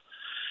resolve?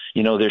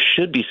 There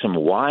should be some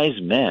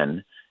wise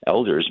men,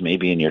 elders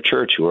maybe in your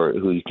church,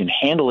 who you can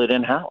handle it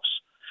in-house.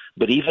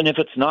 But even if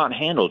it's not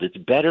handled, it's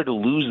better to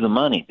lose the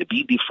money, to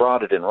be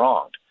defrauded and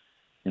wronged.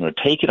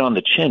 Take it on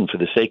the chin for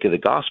the sake of the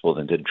gospel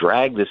than to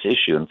drag this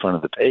issue in front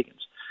of the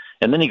pagans.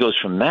 And then he goes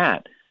from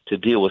that to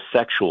deal with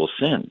sexual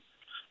sin.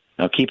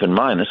 Now, keep in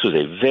mind, this was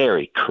a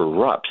very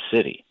corrupt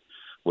city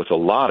with a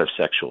lot of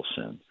sexual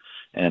sin.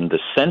 And the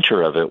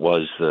center of it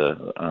was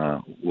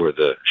were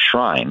the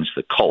shrines,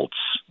 the cults,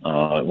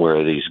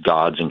 where these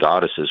gods and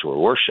goddesses were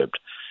worshipped.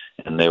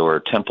 And they were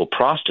temple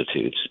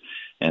prostitutes.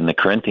 And the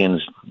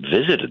Corinthians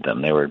visited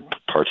them. They were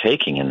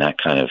partaking in that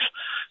kind of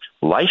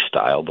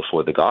lifestyle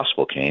before the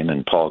gospel came.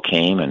 And Paul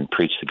came and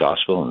preached the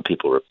gospel, and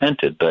people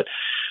repented. But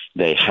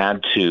they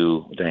had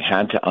to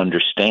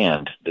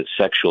understand that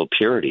sexual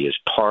purity is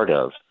part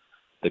of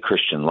the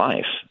Christian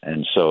life.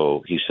 And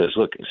so he says,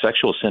 look,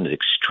 sexual sin is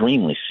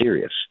extremely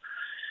serious.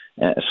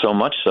 So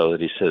much so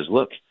that he says,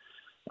 look,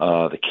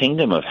 the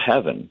kingdom of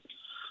heaven,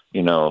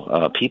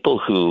 people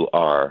who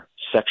are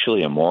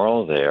sexually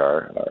immoral, they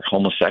are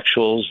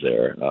homosexuals,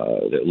 they're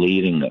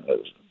leading a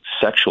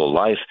sexual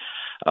life,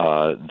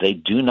 they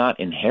do not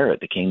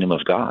inherit the kingdom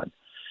of God.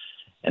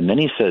 And then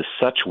he says,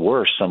 such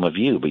were some of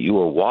you, but you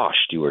were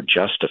washed, you were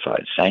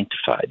justified,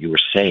 sanctified, you were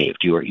saved.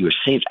 You were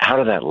saved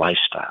out of that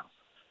lifestyle.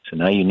 So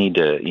now you need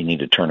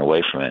to turn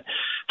away from it.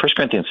 1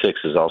 Corinthians 6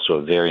 is also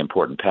a very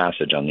important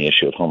passage on the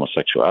issue of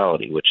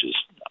homosexuality, which is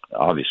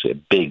obviously a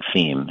big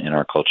theme in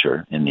our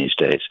culture in these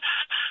days.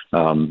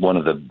 One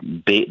of the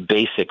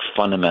basic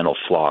fundamental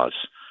flaws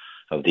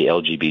of the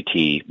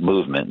LGBT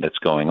movement that's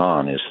going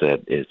on is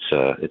that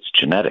it's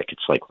genetic.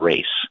 It's like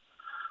race.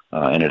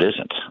 And it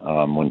isn't.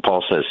 When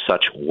Paul says,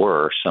 "Such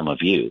were some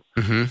of you,"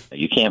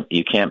 you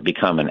can't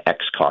become an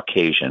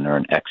ex-Caucasian or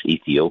an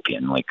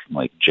ex-Ethiopian like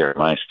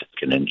Jeremiah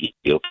can an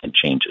Ethiopian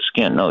change his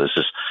skin. No,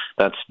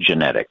 that's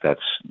genetic.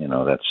 That's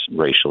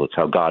racial. It's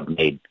how God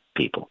made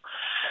people.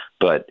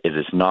 But it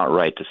is not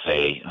right to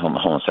say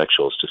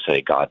homosexuals to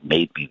say God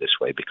made me this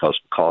way, because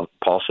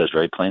Paul says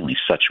very plainly,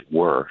 "Such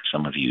were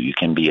some of you." You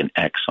can be an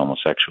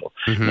ex-homosexual.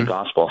 The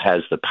gospel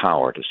has the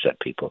power to set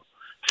people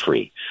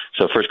free.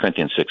 So 1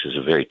 Corinthians 6 is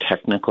a very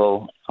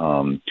technical,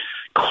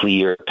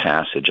 clear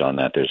passage on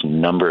that. There's a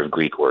number of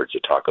Greek words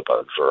that talk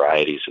about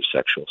varieties of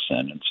sexual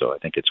sin, and so I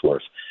think it's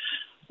worth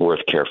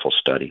careful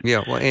study.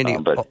 Yeah, well, Andy,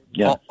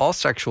 all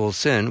sexual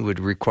sin would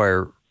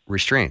require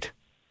restraint.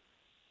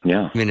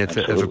 Yeah, I mean, if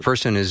a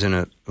person is in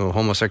a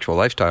homosexual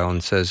lifestyle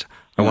and says,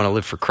 "I want to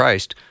live for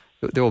Christ,"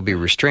 there will be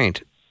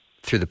restraint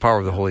through the power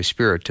of the Holy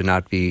Spirit to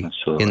not be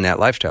in that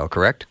lifestyle.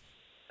 Correct?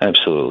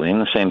 Absolutely,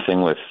 and the same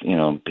thing with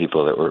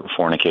people that were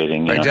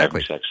fornicating,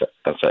 exactly. Having sex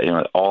outside,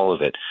 all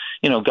of it.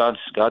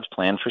 God's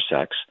plan for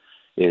sex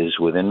is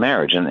within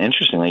marriage, and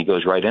interestingly, he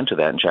goes right into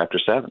that in chapter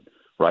 7.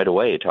 Right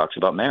away, he talks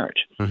about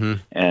marriage,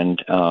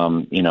 and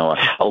a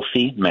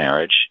healthy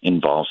marriage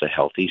involves a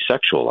healthy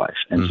sexual life,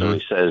 and so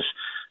he says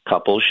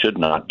couples should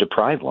not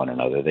deprive one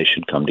another. They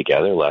should come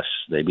together lest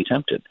they be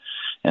tempted.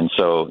 And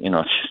so,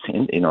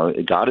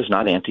 God is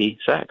not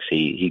anti-sex.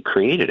 He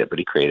created it, but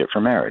he created it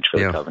for marriage, for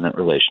the covenant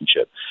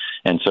relationship.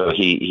 And so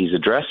he's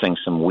addressing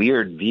some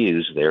weird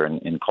views there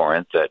in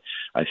Corinth that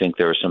I think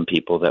there were some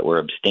people that were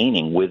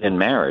abstaining within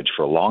marriage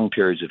for long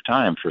periods of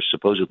time for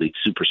supposedly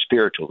super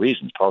spiritual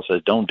reasons. Paul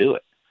says, don't do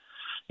it.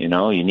 You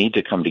need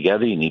to come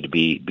together. You need to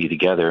be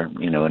together,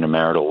 in a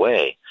marital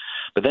way.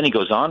 But then he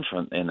goes on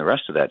in the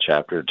rest of that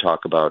chapter to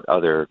talk about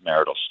other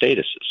marital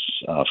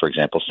statuses, for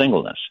example,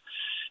 singleness.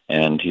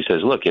 And he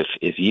says, look,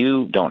 if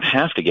you don't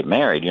have to get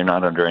married, you're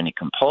not under any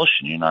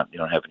compulsion,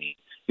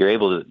 you're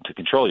able to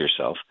control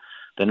yourself,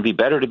 then it'd be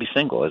better to be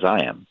single, as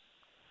I am,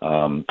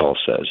 Paul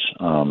says.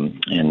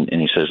 And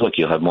he says, look,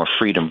 you'll have more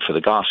freedom for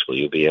the gospel.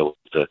 You'll be able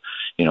to,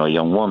 a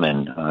young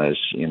woman,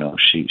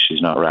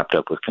 she's not wrapped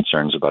up with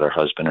concerns about her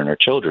husband and her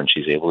children.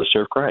 She's able to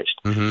serve Christ.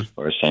 Mm-hmm.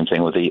 Or the same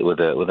thing with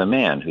a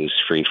man who's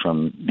free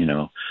from,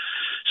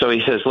 So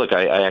he says, look,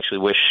 I actually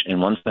wish in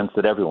one sense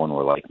that everyone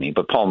were like me,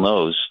 but Paul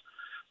knows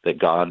that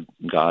God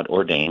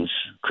ordains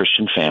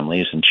Christian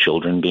families and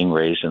children being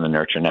raised in the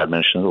nurture and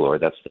admonition of the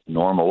Lord. That's the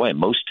normal way.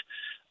 Most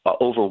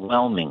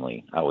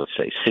overwhelmingly, I would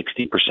say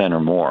 60% or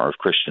more of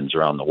Christians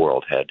around the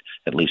world had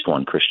at least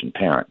one Christian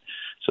parent.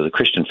 So the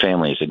Christian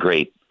family is a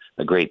great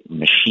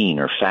machine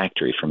or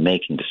factory for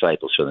making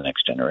disciples for the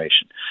next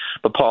generation.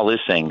 But Paul is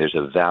saying there's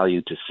a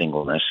value to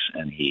singleness,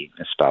 and he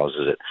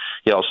espouses it.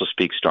 He also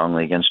speaks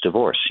strongly against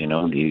divorce.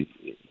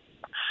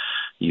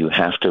 You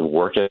have to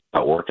work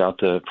out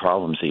the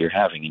problems that you're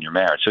having in your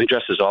marriage. So he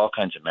addresses all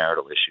kinds of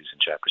marital issues in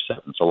chapter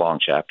 7. It's a long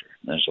chapter.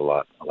 There's a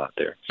lot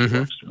there.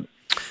 Mm-hmm.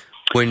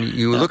 When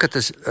you look at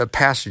this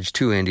passage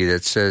too, Andy,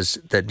 that says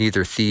that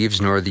neither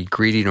thieves nor the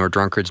greedy nor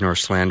drunkards nor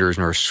slanderers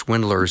nor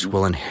swindlers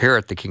will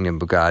inherit the kingdom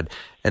of God.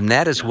 And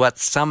that is what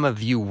some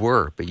of you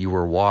were, but you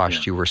were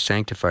washed, you were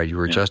sanctified, you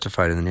were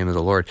justified in the name of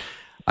the Lord.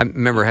 I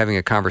remember having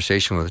a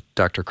conversation with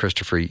Dr.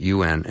 Christopher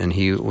Yuan, and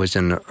he was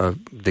in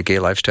the gay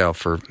lifestyle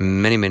for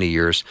many, many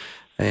years,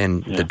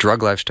 and the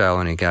drug lifestyle,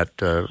 and he got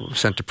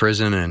sent to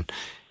prison. And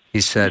he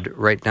said,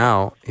 right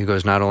now, he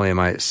goes, not only am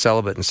I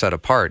celibate and set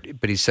apart,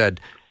 but he said,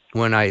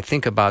 when I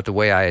think about the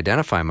way I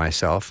identify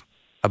myself,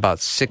 about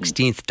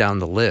 16th down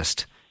the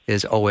list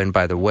is, and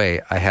by the way,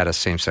 I had a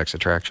same-sex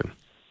attraction.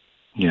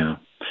 Yeah.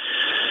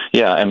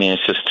 Yeah, I mean,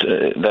 it's just,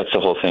 that's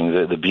the whole thing.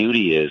 The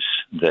beauty is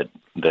that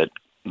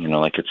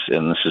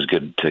and this is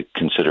good to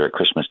consider at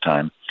Christmas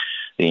time.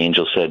 The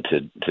angel said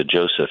to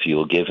Joseph, you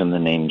will give him the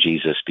name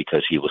Jesus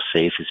because he will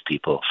save his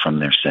people from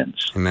their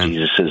sins. Amen.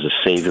 Jesus is a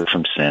savior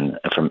from sin,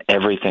 from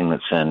everything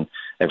that sin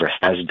ever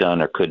has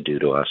done or could do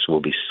to us.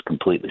 We'll be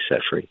completely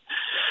set free.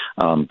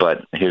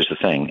 But here's the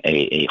thing,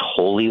 a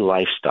holy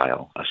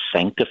lifestyle, a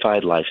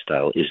sanctified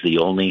lifestyle is the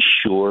only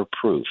sure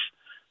proof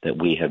that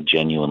we have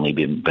genuinely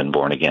been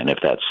born again. If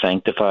that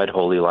sanctified,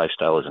 holy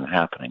lifestyle isn't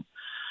happening,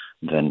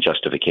 then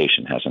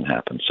justification hasn't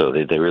happened. So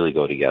they really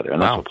go together.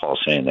 And that's what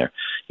Paul's saying there.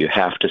 You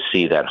have to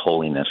see that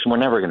holiness. And we're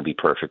never going to be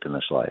perfect in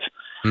this life,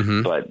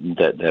 but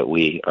that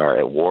we are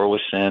at war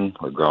with sin,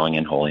 we're growing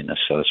in holiness.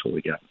 So that's what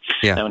we got.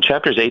 Yeah. Now in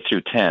chapters 8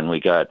 through 10, we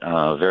got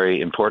a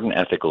very important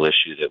ethical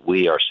issue that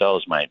we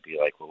ourselves might be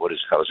like, well,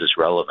 how is this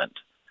relevant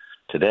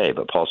today?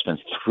 But Paul spends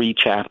 3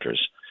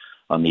 chapters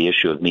on the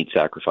issue of meat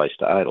sacrificed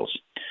to idols.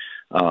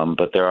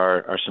 But there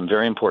are some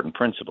very important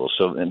principles.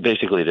 So and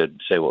basically to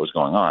say what was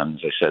going on,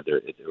 as I said,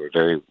 there were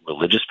very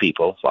religious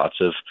people, lots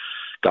of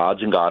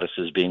gods and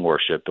goddesses being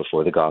worshipped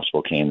before the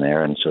gospel came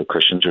there, and so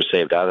Christians were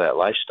saved out of that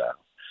lifestyle.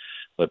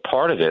 But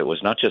part of it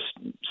was not just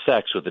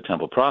sex with the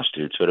temple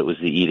prostitutes, but it was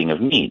the eating of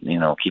meat.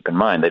 Keep in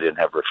mind, they didn't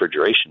have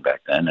refrigeration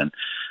back then, and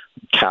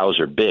cows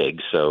are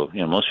big, so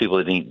most people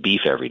didn't eat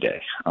beef every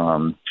day.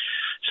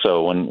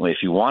 So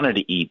if you wanted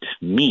to eat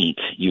meat,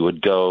 you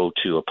would go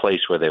to a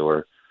place where they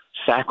were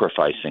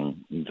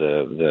sacrificing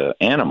the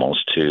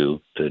animals to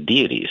the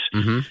deities,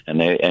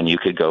 and you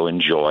could go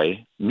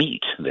enjoy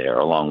meat there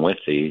along with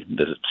the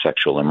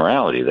sexual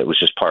immorality that was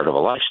just part of a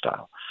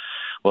lifestyle.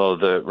 Well,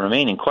 the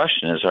remaining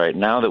question is, all right,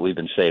 now that we've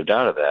been saved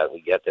out of that, we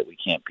get that we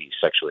can't be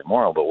sexually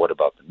immoral, but what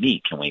about the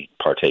meat? Can we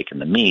partake in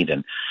the meat?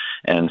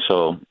 And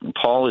so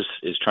Paul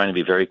is trying to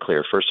be very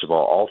clear. First of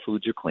all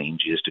foods are clean.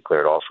 Jesus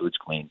declared all foods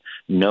clean.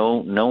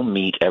 No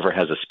meat ever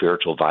has a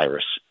spiritual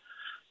virus.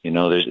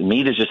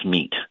 Meat is just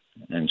meat,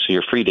 and so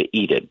you're free to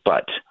eat it.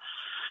 But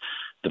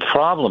the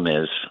problem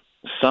is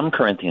some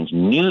Corinthians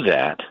knew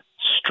that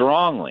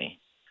strongly,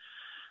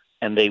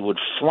 and they would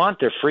flaunt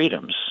their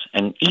freedoms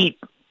and eat.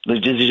 They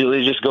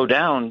just go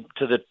down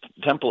to the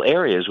temple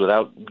areas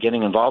without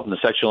getting involved in the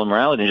sexual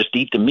immorality and just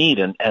eat the meat.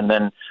 And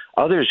then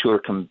others who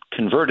are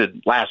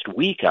converted last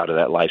week out of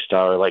that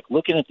lifestyle are like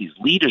looking at these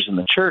leaders in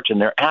the church, and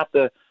they're at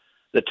the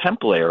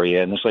temple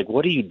area, and it's like,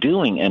 what are you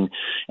doing?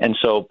 And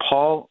so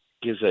Paul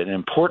gives an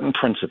important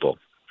principle,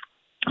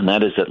 and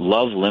that is that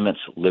love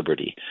limits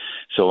liberty.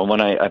 So when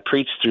I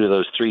preached through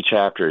those 3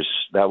 chapters,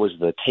 that was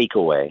the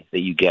takeaway that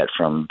you get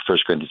from 1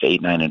 Corinthians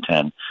 8, 9, and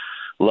 10.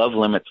 Love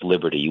limits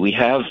liberty. We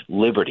have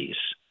liberties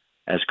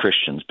as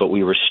Christians, but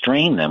we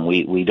restrain them.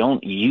 We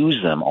don't use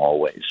them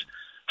always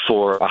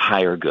for a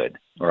higher good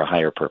or a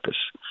higher purpose.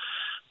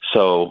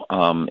 So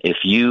if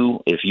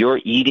your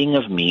eating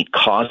of meat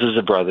causes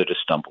a brother to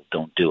stumble,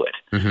 don't do it.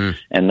 Mm-hmm.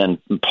 And then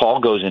Paul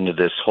goes into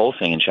this whole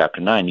thing in chapter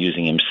 9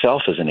 using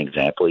himself as an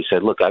example. He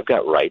said, look, I've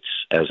got rights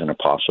as an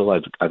apostle.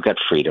 I've got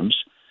freedoms.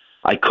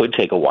 I could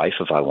take a wife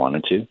if I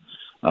wanted to.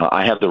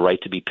 I have the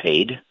right to be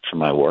paid for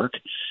my work.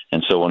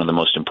 And so one of the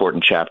most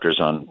important chapters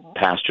on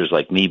pastors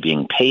like me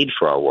being paid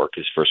for our work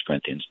is 1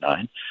 Corinthians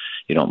 9.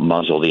 You don't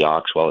muzzle the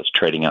ox while it's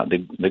treading out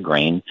the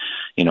grain.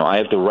 I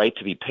have the right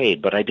to be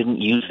paid, but I didn't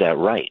use that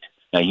right.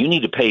 Now, you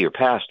need to pay your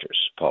pastors,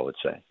 Paul would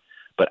say,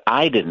 but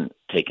I didn't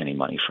take any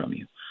money from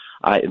you.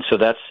 And so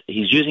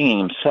he's using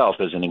himself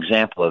as an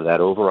example of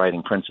that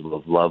overriding principle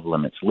of love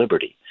limits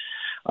liberty.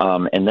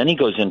 And then he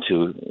goes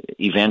into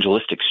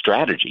evangelistic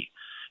strategy.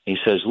 He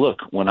says,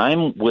 look, when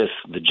I'm with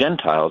the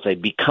Gentiles, I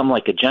become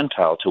like a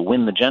Gentile to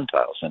win the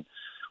Gentiles. And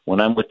when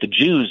I'm with the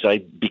Jews, I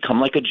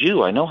become like a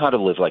Jew. I know how to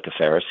live like a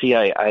Pharisee.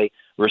 I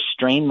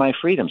restrain my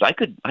freedoms. I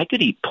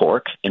could eat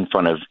pork in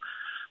front of,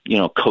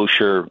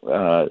 kosher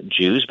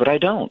Jews, but I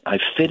don't. I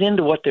fit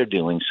into what they're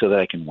doing so that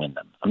I can win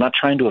them. I'm not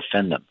trying to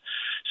offend them.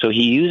 So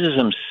he uses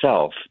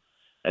himself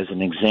as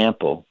an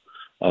example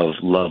of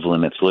love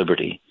limits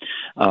liberty.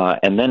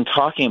 And then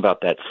talking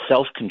about that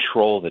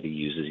self-control that he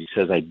uses, he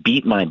says, I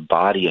beat my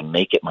body and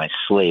make it my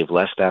slave,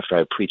 lest after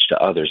I preach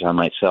to others, I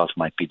myself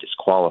might be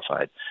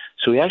disqualified.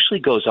 So he actually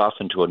goes off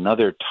into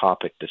another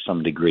topic to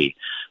some degree.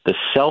 The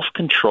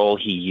self-control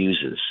he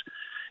uses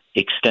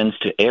extends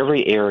to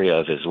every area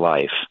of his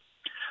life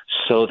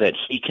so that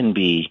he can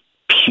be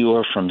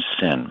pure from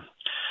sin.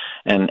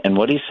 And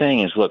what he's saying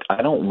is, look,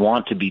 I don't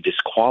want to be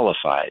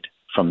disqualified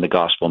from the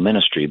gospel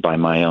ministry by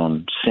my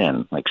own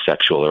sin, like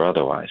sexual or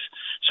otherwise.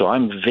 So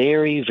I'm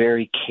very,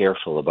 very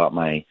careful about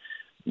my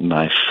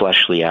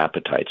fleshly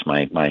appetites,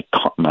 my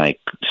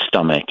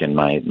stomach and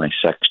my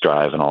sex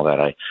drive and all that.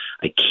 I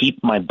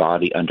keep my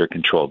body under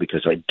control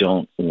because I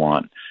don't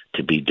want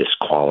to be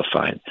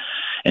disqualified.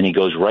 And he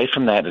goes right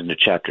from that into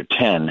chapter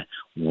 10,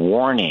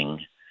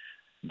 warning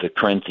the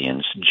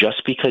Corinthians,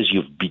 just because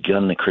you've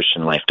begun the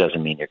Christian life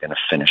doesn't mean you're going to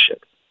finish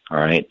it. All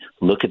right?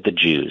 Look at the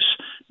Jews.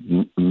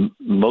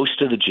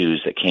 Most of the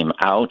Jews that came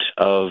out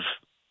of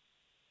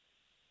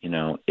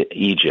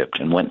Egypt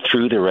and went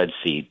through the Red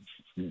Sea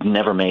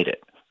never made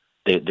it.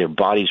 Their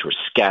bodies were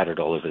scattered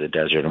all over the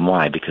desert. And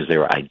why? Because they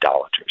were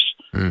idolaters.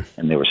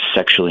 And they were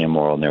sexually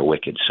immoral and they're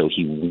wicked. So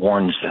he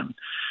warns them,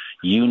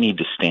 you need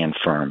to stand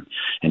firm.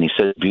 And he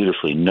says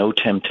beautifully, no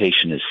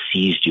temptation has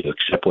seized you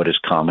except what is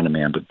common to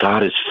man, but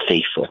God is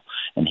faithful,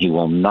 and he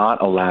will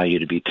not allow you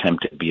to be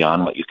tempted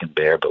beyond what you can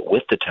bear, but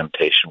with the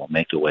temptation will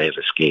make the way of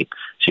escape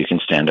so you can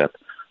stand up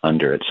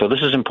under it. So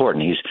this is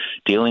important. He's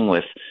dealing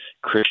with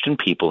Christian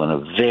people in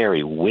a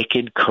very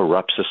wicked,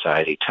 corrupt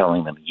society,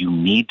 telling them you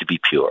need to be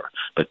pure,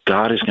 but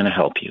God is going to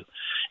help you.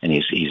 And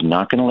he's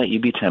not going to let you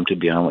be tempted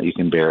beyond what you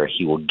can bear.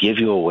 He will give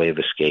you a way of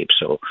escape.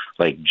 So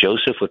like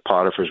Joseph with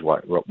Potiphar's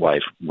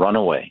wife, run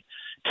away.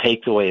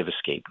 Take the way of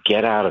escape.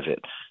 Get out of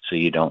it so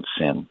you don't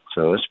sin.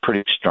 So it's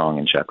pretty strong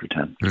in chapter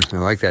 10. I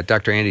like that.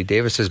 Dr. Andy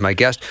Davis is my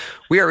guest.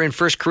 We are in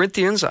 1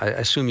 Corinthians. I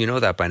assume you know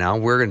that by now.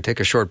 We're going to take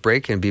a short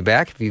break and be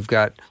back. If you've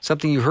got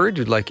something you heard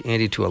you'd like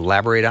Andy to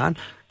elaborate on,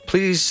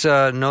 please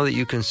know that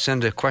you can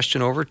send a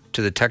question over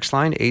to the text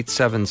line,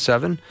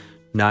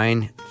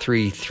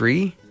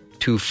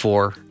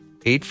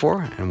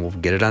 877-933-2484, and we'll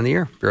get it on the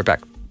air. Be right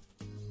back.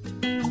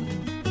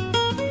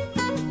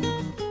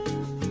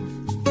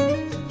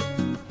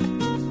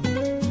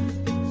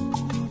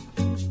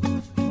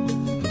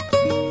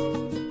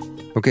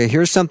 Okay,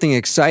 here's something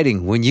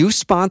exciting. When you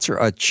sponsor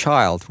a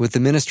child with the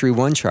Ministry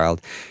One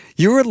Child,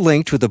 you are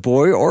linked with a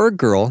boy or a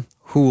girl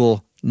who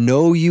will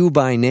know you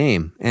by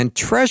name and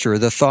treasure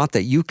the thought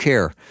that you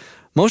care.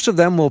 Most of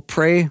them will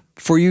pray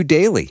for you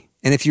daily,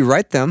 and if you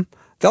write them,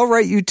 they'll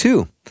write you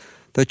too.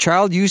 The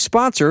child you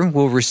sponsor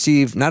will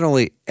receive not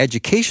only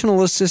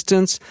educational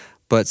assistance,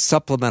 but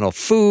supplemental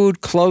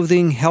food,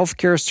 clothing,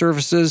 healthcare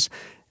services,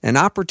 and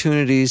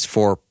opportunities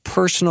for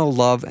personal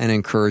love and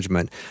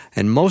encouragement,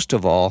 and most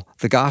of all,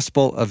 the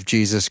gospel of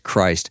Jesus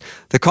Christ.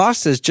 The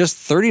cost is just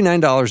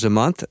 $39 a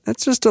month.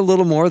 That's just a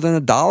little more than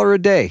 $1 a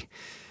day.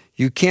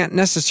 You can't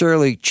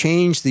necessarily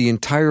change the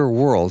entire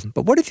world,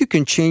 but what if you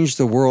can change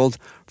the world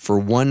for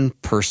one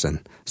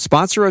person?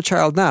 Sponsor a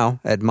child now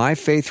at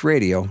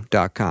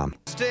myfaithradio.com.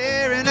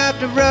 Staring up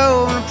the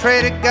road and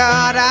pray to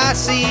God I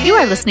see. You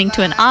are listening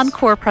to an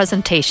encore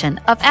presentation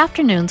of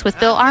Afternoons with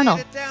Bill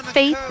Arnold.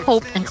 Faith,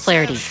 hope, and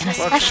clarity in a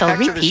special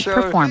repeat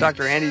performance.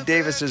 Dr. Andy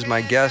Davis is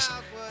my guest,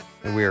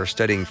 and we are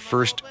studying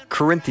 1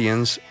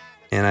 Corinthians,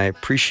 and I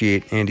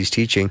appreciate Andy's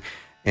teaching.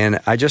 And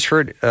I just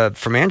heard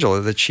from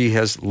Angela that she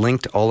has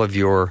linked all of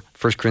your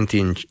 1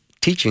 Corinthians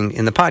teaching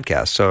in the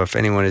podcast. So if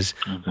anyone is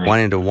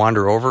wanting to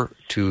wander over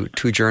to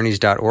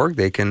twojourneys.org,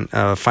 they can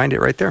find it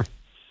right there.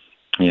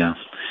 Yeah.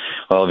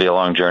 Well, it'll be a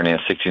long journey.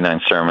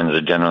 69 sermons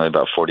are generally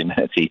about 40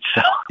 minutes each,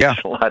 so yeah.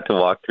 It's a lot to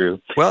walk through.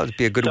 Well, it'd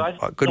be a good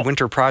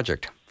winter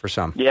project for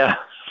some. Yeah,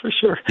 for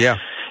sure. Yeah.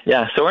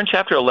 Yeah, so we're in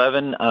chapter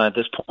 11 at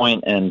this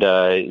point, and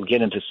we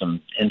get into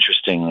some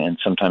interesting and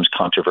sometimes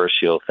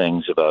controversial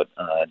things about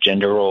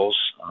gender roles,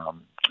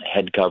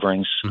 head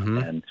coverings,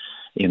 and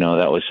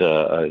that was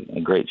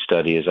a great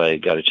study as I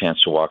got a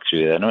chance to walk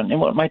through that. And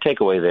what my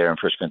takeaway there in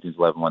 1 Corinthians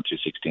 11, 1 through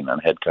 16 on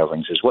head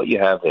coverings is what you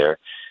have there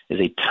is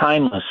a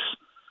timeless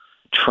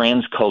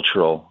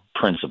transcultural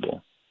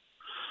principle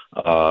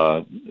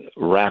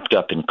wrapped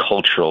up in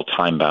cultural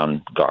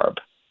time-bound garb.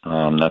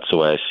 That's the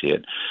way I see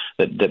it.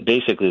 That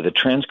basically the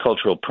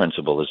transcultural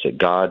principle is that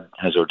God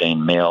has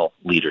ordained male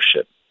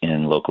leadership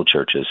in local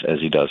churches, as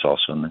he does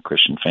also in the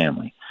Christian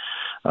family,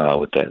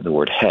 with the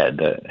word head,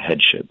 the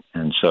headship.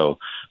 And so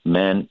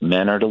men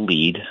are to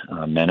lead,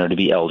 men are to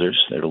be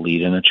elders, they're to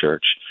lead in a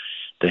church.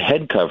 The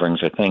head coverings,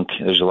 I think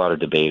there's a lot of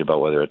debate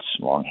about whether it's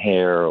long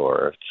hair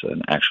or it's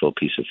an actual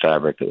piece of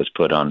fabric that was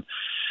put on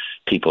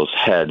people's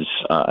heads.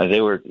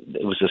 It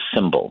was a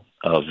symbol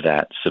of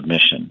that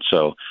submission.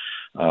 So,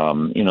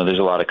 there's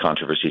a lot of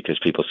controversy because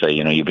people say,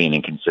 you're being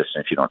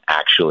inconsistent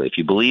if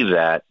you believe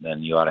that,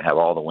 then you ought to have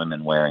all the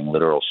women wearing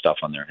literal stuff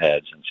on their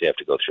heads, and so you have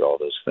to go through all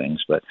those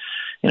things. But,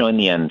 in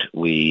the end,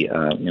 we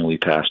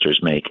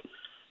pastors make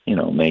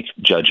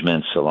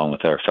judgments along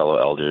with our fellow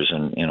elders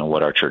and,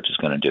 what our church is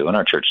going to do. And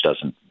our church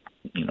doesn't,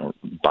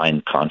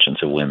 bind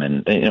conscience of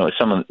women.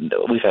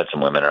 We've had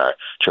some women in our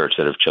church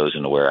that have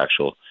chosen to wear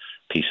actual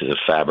pieces of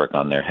fabric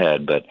on their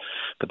head, but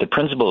the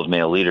principle of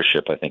male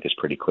leadership, I think, is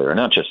pretty clear,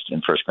 not just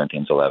in 1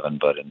 Corinthians 11,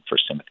 but in 1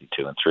 Timothy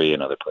 2 and 3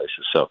 and other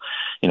places. So,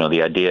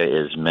 the idea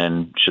is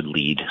men should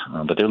lead,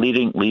 but their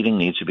leading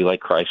needs to be like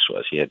Christ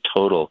was. He had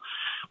total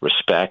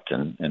respect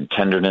and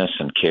tenderness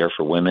and care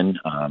for women,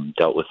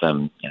 dealt with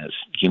them as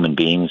human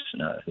beings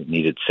who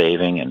needed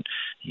saving, and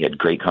he had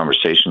great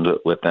conversations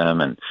with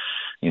them. And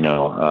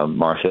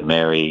Martha and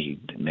Mary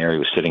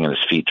was sitting at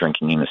his feet,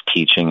 drinking in his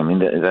teaching. I mean,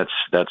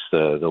 that's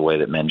the way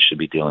that men should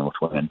be dealing with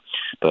women,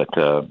 but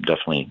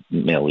definitely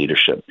male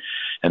leadership.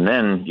 And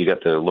then you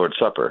got the Lord's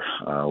Supper,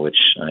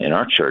 which in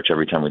our church,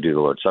 every time we do the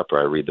Lord's Supper,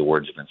 I read the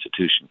words of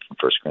institution from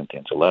 1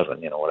 Corinthians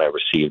 11. What I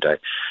received,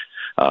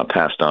 I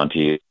passed on to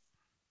you.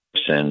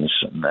 Sins,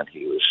 and that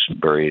he was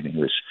buried and he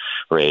was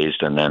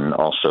raised, and then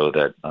also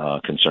that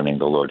concerning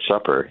the Lord's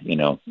Supper,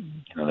 the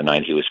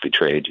night he was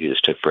betrayed, Jesus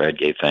took bread,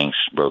 gave thanks,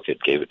 broke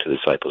it, gave it to the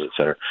disciples,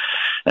 etc.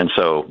 And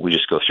so we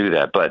just go through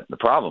that. But the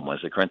problem was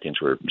the Corinthians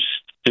were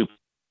stupid.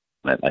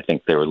 I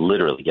think they were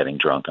literally getting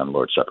drunk on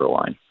Lord's Supper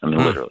wine. I mean,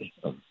 literally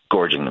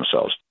gorging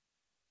themselves,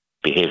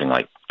 behaving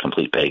like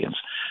complete pagans.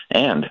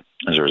 And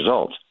as a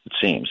result, it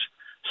seems,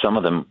 some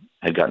of them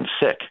had gotten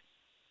sick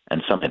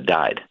and some had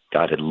died.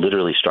 God had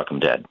literally struck them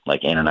dead,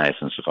 like Ananias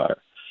and Sapphira.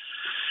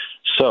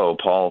 So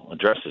Paul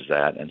addresses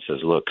that and says,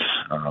 look,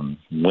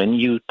 when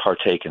you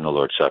partake in the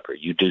Lord's Supper,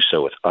 you do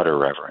so with utter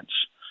reverence.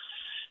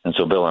 And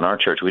so, Bill, in our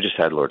church, we just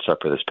had Lord's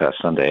Supper this past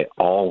Sunday.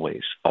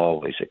 Always,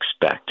 always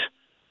expect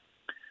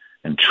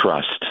and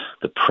trust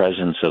the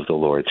presence of the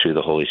Lord through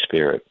the Holy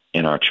Spirit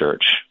in our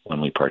church when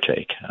we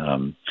partake.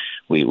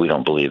 We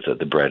don't believe that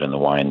the bread and the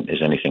wine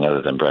is anything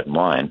other than bread and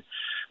wine,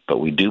 but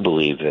we do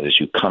believe that as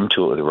you come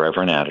to it with a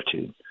reverent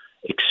attitude,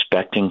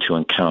 expecting to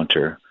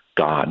encounter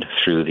God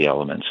through the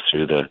elements,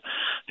 through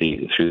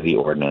the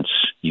ordinance,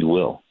 you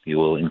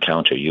will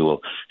encounter, you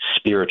will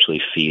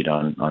spiritually feed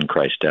on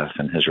Christ's death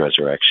and his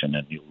resurrection,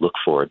 and you look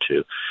forward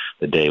to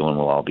the day when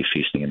we'll all be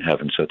feasting in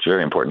heaven. So it's a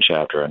very important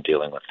chapter on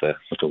dealing with the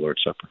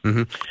Lord's Supper.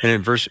 Mm-hmm. And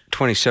in verse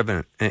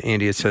 27,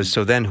 Andy, it says,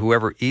 so then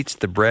whoever eats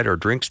the bread or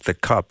drinks the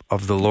cup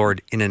of the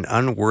Lord in an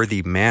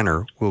unworthy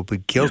manner will be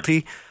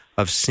guilty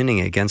of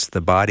sinning against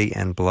the body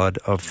and blood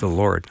of the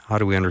Lord. How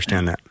do we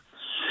understand that?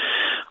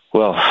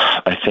 Well,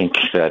 I think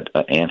that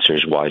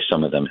answers why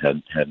some of them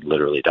had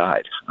literally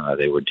died.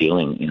 They were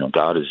dealing,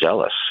 God is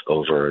zealous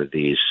over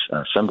these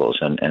symbols.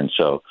 And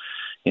so,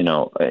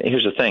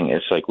 here's the thing.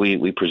 It's like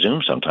we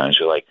presume sometimes,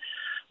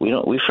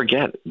 we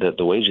forget that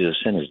the wages of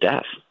sin is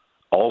death.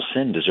 All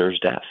sin deserves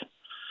death.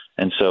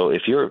 And so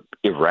if you're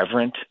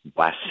irreverent,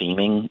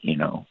 blaspheming,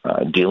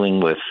 dealing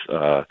with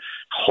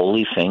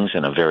holy things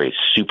in a very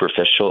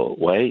superficial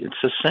way,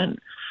 it's a sin.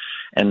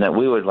 And that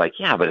we would but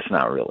it's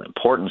not a real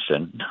important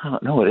sin.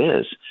 No, it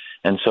is.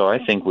 And so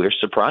I think we're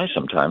surprised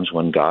sometimes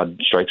when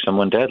God strikes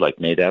someone dead, like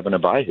Nadab and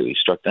Abihu. He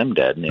struck them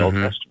dead in the Old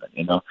Testament,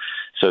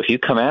 So if you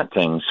come at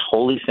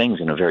holy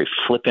things in a very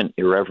flippant,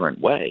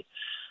 irreverent way,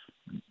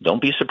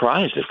 don't be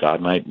surprised if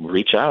God might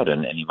reach out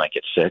and you might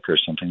get sick or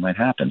something might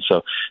happen.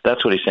 So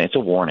that's what he's saying. It's a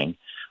warning.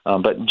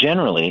 But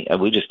generally,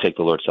 we just take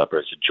the Lord's Supper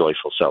as a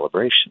joyful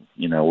celebration.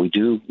 We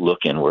do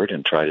look inward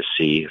and try to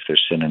see if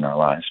there's sin in our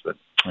lives. But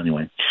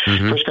anyway, 1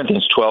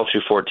 Corinthians 12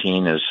 through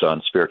 14 is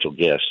on spiritual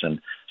gifts, and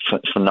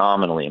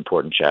phenomenally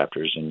important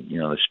chapters. And,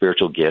 the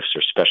spiritual gifts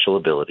are special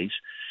abilities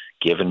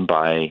given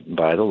by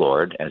the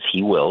Lord as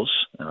he wills,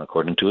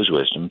 according to his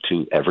wisdom,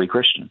 to every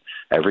Christian.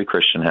 Every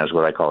Christian has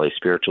what I call a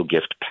spiritual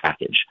gift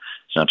package.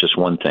 It's not just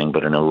one thing,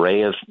 but an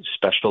array of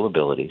special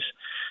abilities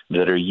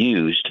that are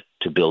used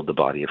to build the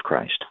body of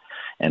Christ.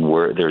 And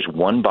there's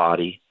one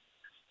body,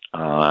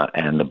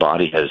 and the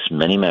body has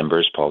many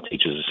members. Paul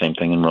teaches the same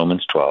thing in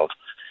Romans 12.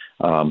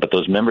 But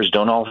those members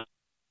don't all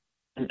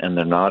and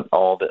they're not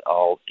all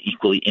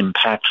equally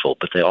impactful,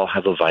 but they all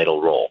have a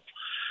vital role.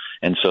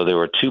 And so there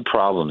were two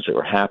problems that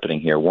were happening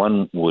here.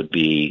 One would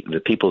be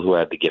the people who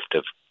had the gift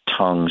of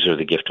tongues or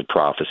the gift of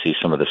prophecy,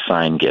 some of the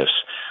sign gifts,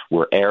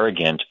 were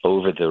arrogant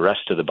over the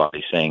rest of the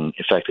body, saying,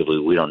 effectively,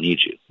 we don't need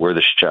you. We're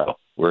the show.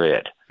 We're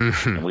it.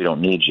 And we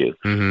don't need you.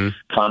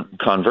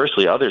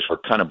 Conversely, others were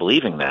kind of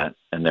believing that,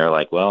 and they're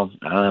like, well,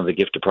 I don't have the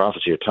gift of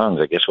prophecy or tongues.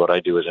 I guess what I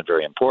do isn't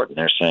very important.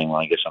 They're saying,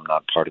 well, I guess I'm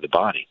not part of the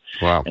body.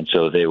 Wow. And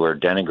so they were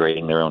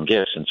denigrating their own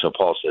gifts. And so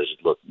Paul says,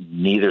 look,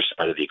 neither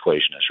side of the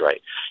equation is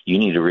right. You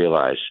need to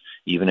realize,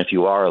 even if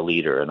you are a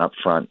leader and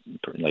upfront,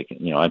 like,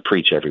 I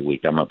preach every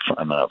week. I'm an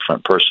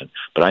upfront person,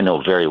 but I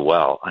know very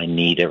well I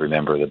need every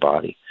member of the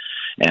body.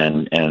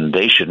 And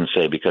they shouldn't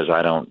say, because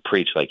I don't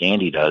preach like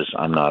Andy does,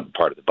 I'm not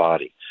part of the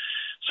body.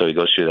 So he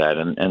goes through that.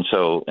 And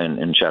so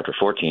in chapter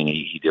 14,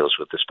 he deals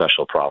with the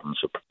special problems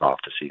of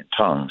prophecy and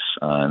tongues.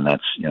 And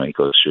that's, he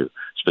goes through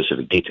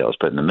specific details.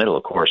 But in the middle,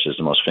 of course, is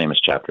the most famous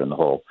chapter in the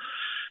whole,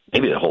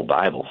 maybe the whole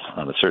Bible,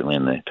 but certainly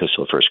in the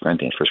epistle of 1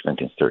 Corinthians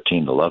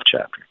 13, the love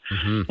chapter.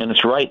 And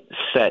it's right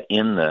set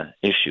in the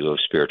issue of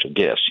spiritual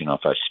gifts.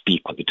 If I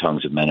speak with the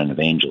tongues of men and of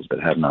angels but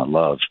have not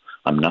love,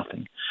 I'm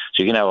nothing.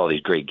 So you can have all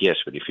these great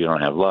gifts, but if you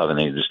don't have love, and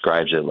then he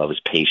describes it, love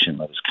is patient,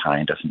 love is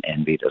kind, doesn't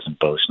envy, doesn't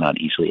boast, not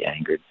easily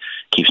angered,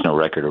 keeps no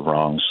record of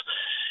wrongs.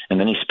 And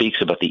then he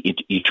speaks about the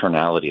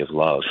eternality of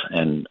love.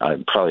 And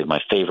probably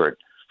my favorite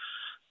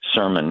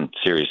sermon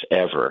series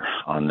ever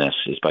on this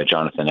is by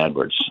Jonathan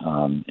Edwards,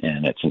 and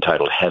it's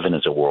entitled "Heaven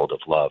is a World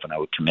of Love," and I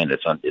would commend it.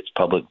 It's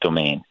public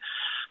domain.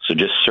 So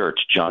just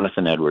search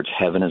Jonathan Edwards,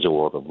 Heaven is a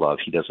World of Love.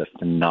 He does a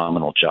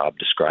phenomenal job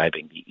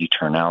describing the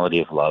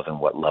eternality of love and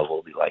what love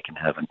will be like in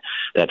heaven.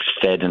 That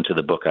fed into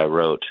the book I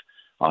wrote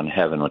on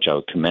heaven, which I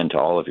would commend to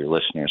all of your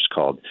listeners,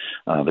 called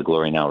The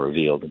Glory Now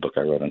Revealed, the book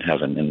I wrote on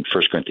heaven. And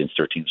 1 Corinthians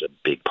 13 is a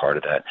big part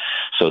of that.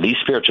 So these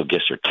spiritual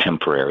gifts are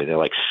temporary. They're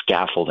like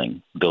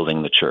scaffolding,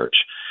 building the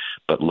church.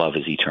 But love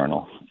is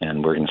eternal,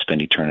 and we're going to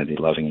spend eternity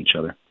loving each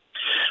other.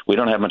 We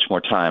don't have much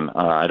more time.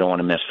 I don't want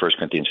to miss 1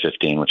 Corinthians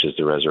 15, which is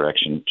the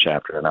resurrection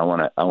chapter. And I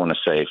want to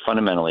say,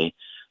 fundamentally,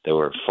 there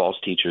were false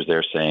teachers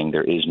there saying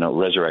there is no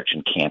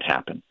resurrection, can't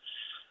happen.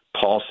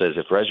 Paul says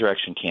if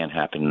resurrection can't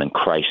happen, then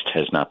Christ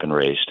has not been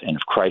raised. And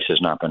if Christ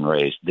has not been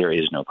raised, there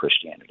is no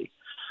Christianity.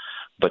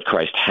 But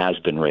Christ has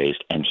been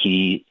raised, and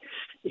he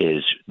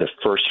is the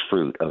first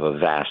fruit of a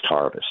vast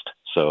harvest.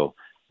 So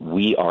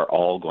we are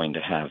all going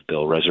to have,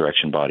 Bill,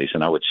 resurrection bodies.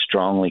 And I would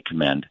strongly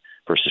commend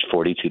verses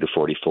 42 to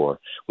 44,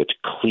 which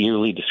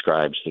clearly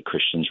describes the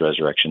Christian's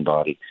resurrection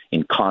body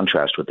in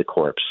contrast with the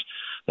corpse.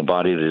 The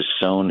body that is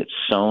sown,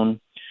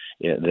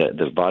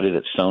 the body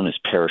that's sown is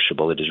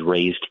perishable. It is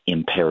raised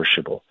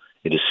imperishable.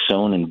 It is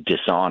sown in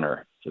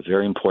dishonor. It's a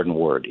very important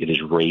word. It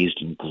is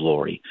raised in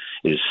glory.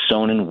 It is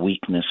sown in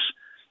weakness.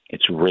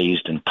 It's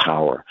raised in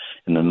power.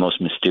 And the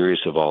most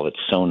mysterious of all, it's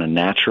sown a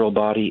natural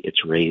body.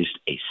 It's raised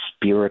a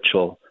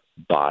spiritual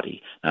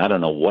body. Now, I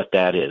don't know what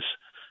that is,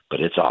 but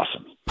it's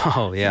awesome.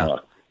 Oh, yeah.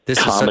 This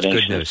is such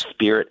good news. Of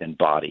spirit and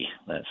body.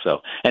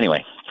 So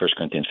anyway, 1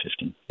 Corinthians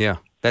 15. Yeah,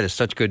 that is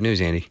such good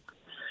news, Andy.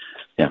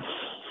 Yeah.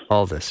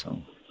 All this.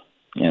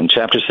 And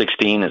chapter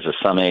 16 is a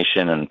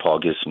summation, and Paul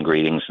gives some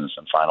greetings and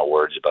some final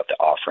words about the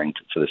offering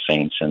for the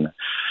saints and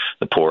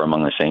the poor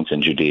among the saints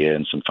in Judea,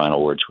 and some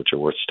final words which are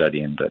worth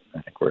studying, but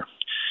I think we're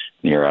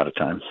near out of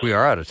time. We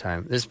are out of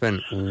time. This has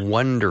been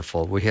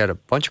wonderful. We had a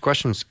bunch of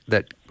questions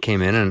that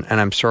came in, and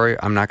I'm sorry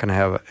I'm not going to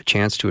have a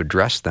chance to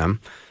address them.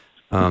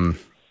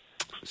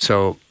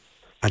 So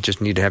I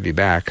just need to have you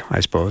back, I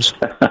suppose.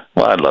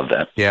 Well, I'd love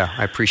that. Yeah,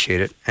 I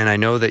appreciate it. And I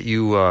know that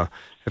you have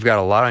got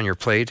a lot on your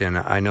plate, and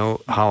I know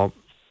how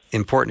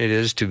important it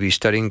is to be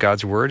studying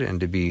God's Word and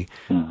to be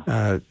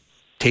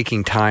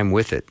taking time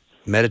with it,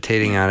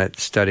 meditating on it,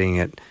 studying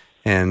it.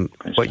 And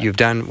what you've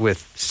done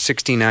with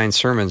 69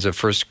 sermons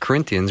of 1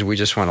 Corinthians, we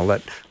just want to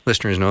let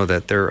listeners know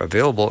that they're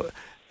available.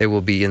 They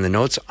will be in the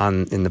notes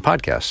in the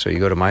podcast. So you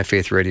go to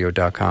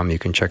myfaithradio.com, you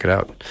can check it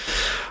out.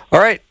 All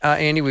right,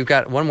 Andy, we've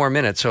got one more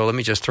minute, so let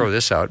me just throw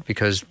this out,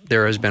 because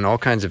there has been all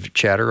kinds of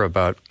chatter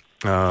about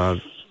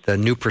the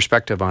new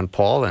perspective on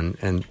Paul,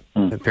 and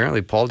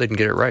apparently Paul didn't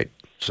get it right.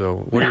 So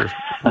what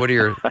are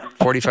your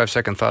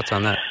 45-second thoughts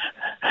on that?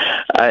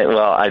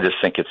 I just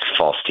think it's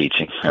false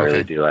teaching. I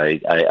really do.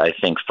 I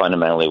think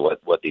fundamentally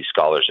what these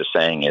scholars are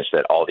saying is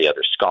that all the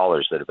other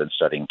scholars that have been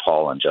studying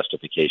Paul and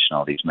justification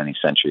all these many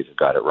centuries have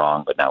got it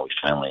wrong, but now we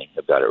finally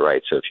have got it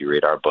right. So if you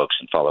read our books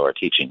and follow our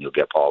teaching, you'll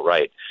get Paul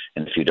right.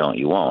 And if you don't,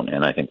 you won't.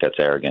 And I think that's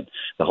arrogant.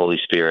 The Holy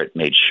Spirit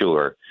made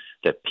sure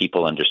that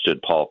people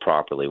understood Paul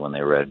properly when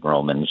they read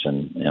Romans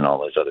and all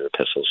those other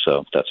epistles.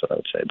 So that's what I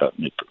would say about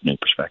new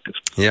perspective.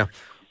 Yeah.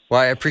 Well,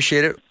 I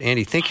appreciate it.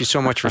 Andy, thank you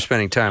so much for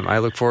spending time. I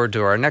look forward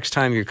to our next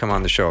time you come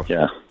on the show.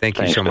 Yeah. Thanks,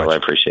 so much. Bill, I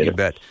appreciate it. You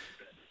bet.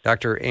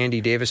 Dr.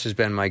 Andy Davis has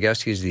been my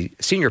guest. He's the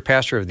senior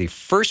pastor of the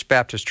First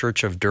Baptist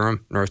Church of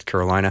Durham, North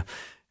Carolina.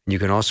 You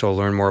can also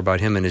learn more about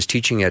him and his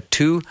teaching at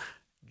 2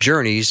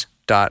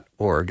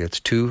 twojourneys.org. It's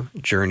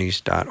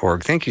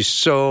twojourneys.org. Thank you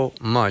so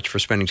much for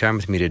spending time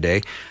with me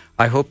today.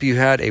 I hope you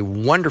had a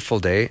wonderful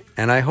day,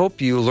 and I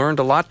hope you learned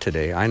a lot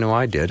today. I know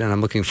I did, and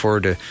I'm looking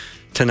forward to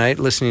tonight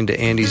listening to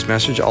Andy's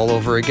message all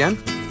over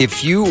again.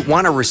 If you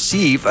want to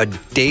receive a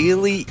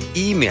daily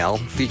email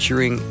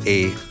featuring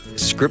a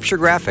scripture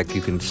graphic,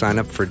 you can sign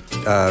up for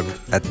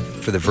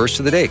the verse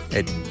of the day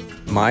at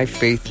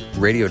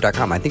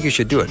myfaithradio.com. I think you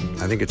should do it.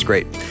 I think it's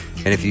great.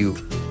 And if you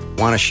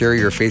want to share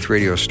your Faith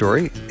Radio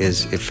story,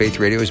 if Faith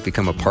Radio has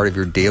become a part of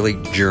your daily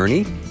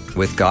journey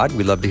with God,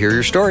 we'd love to hear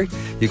your story.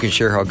 You can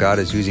share how God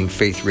is using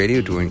Faith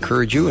Radio to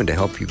encourage you and to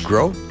help you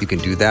grow. You can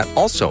do that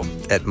also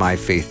at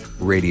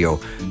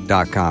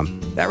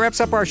myfaithradio.com. That wraps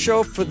up our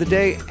show for the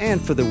day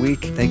and for the week.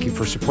 Thank you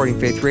for supporting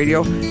Faith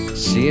Radio.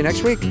 See you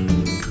next week.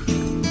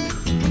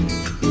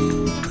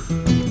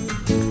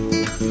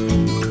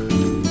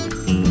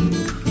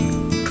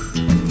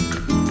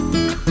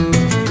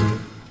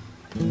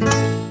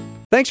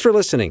 Thanks for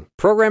listening.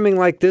 Programming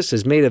like this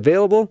is made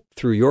available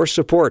through your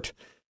support.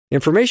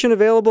 Information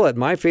available at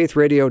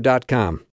myfaithradio.com.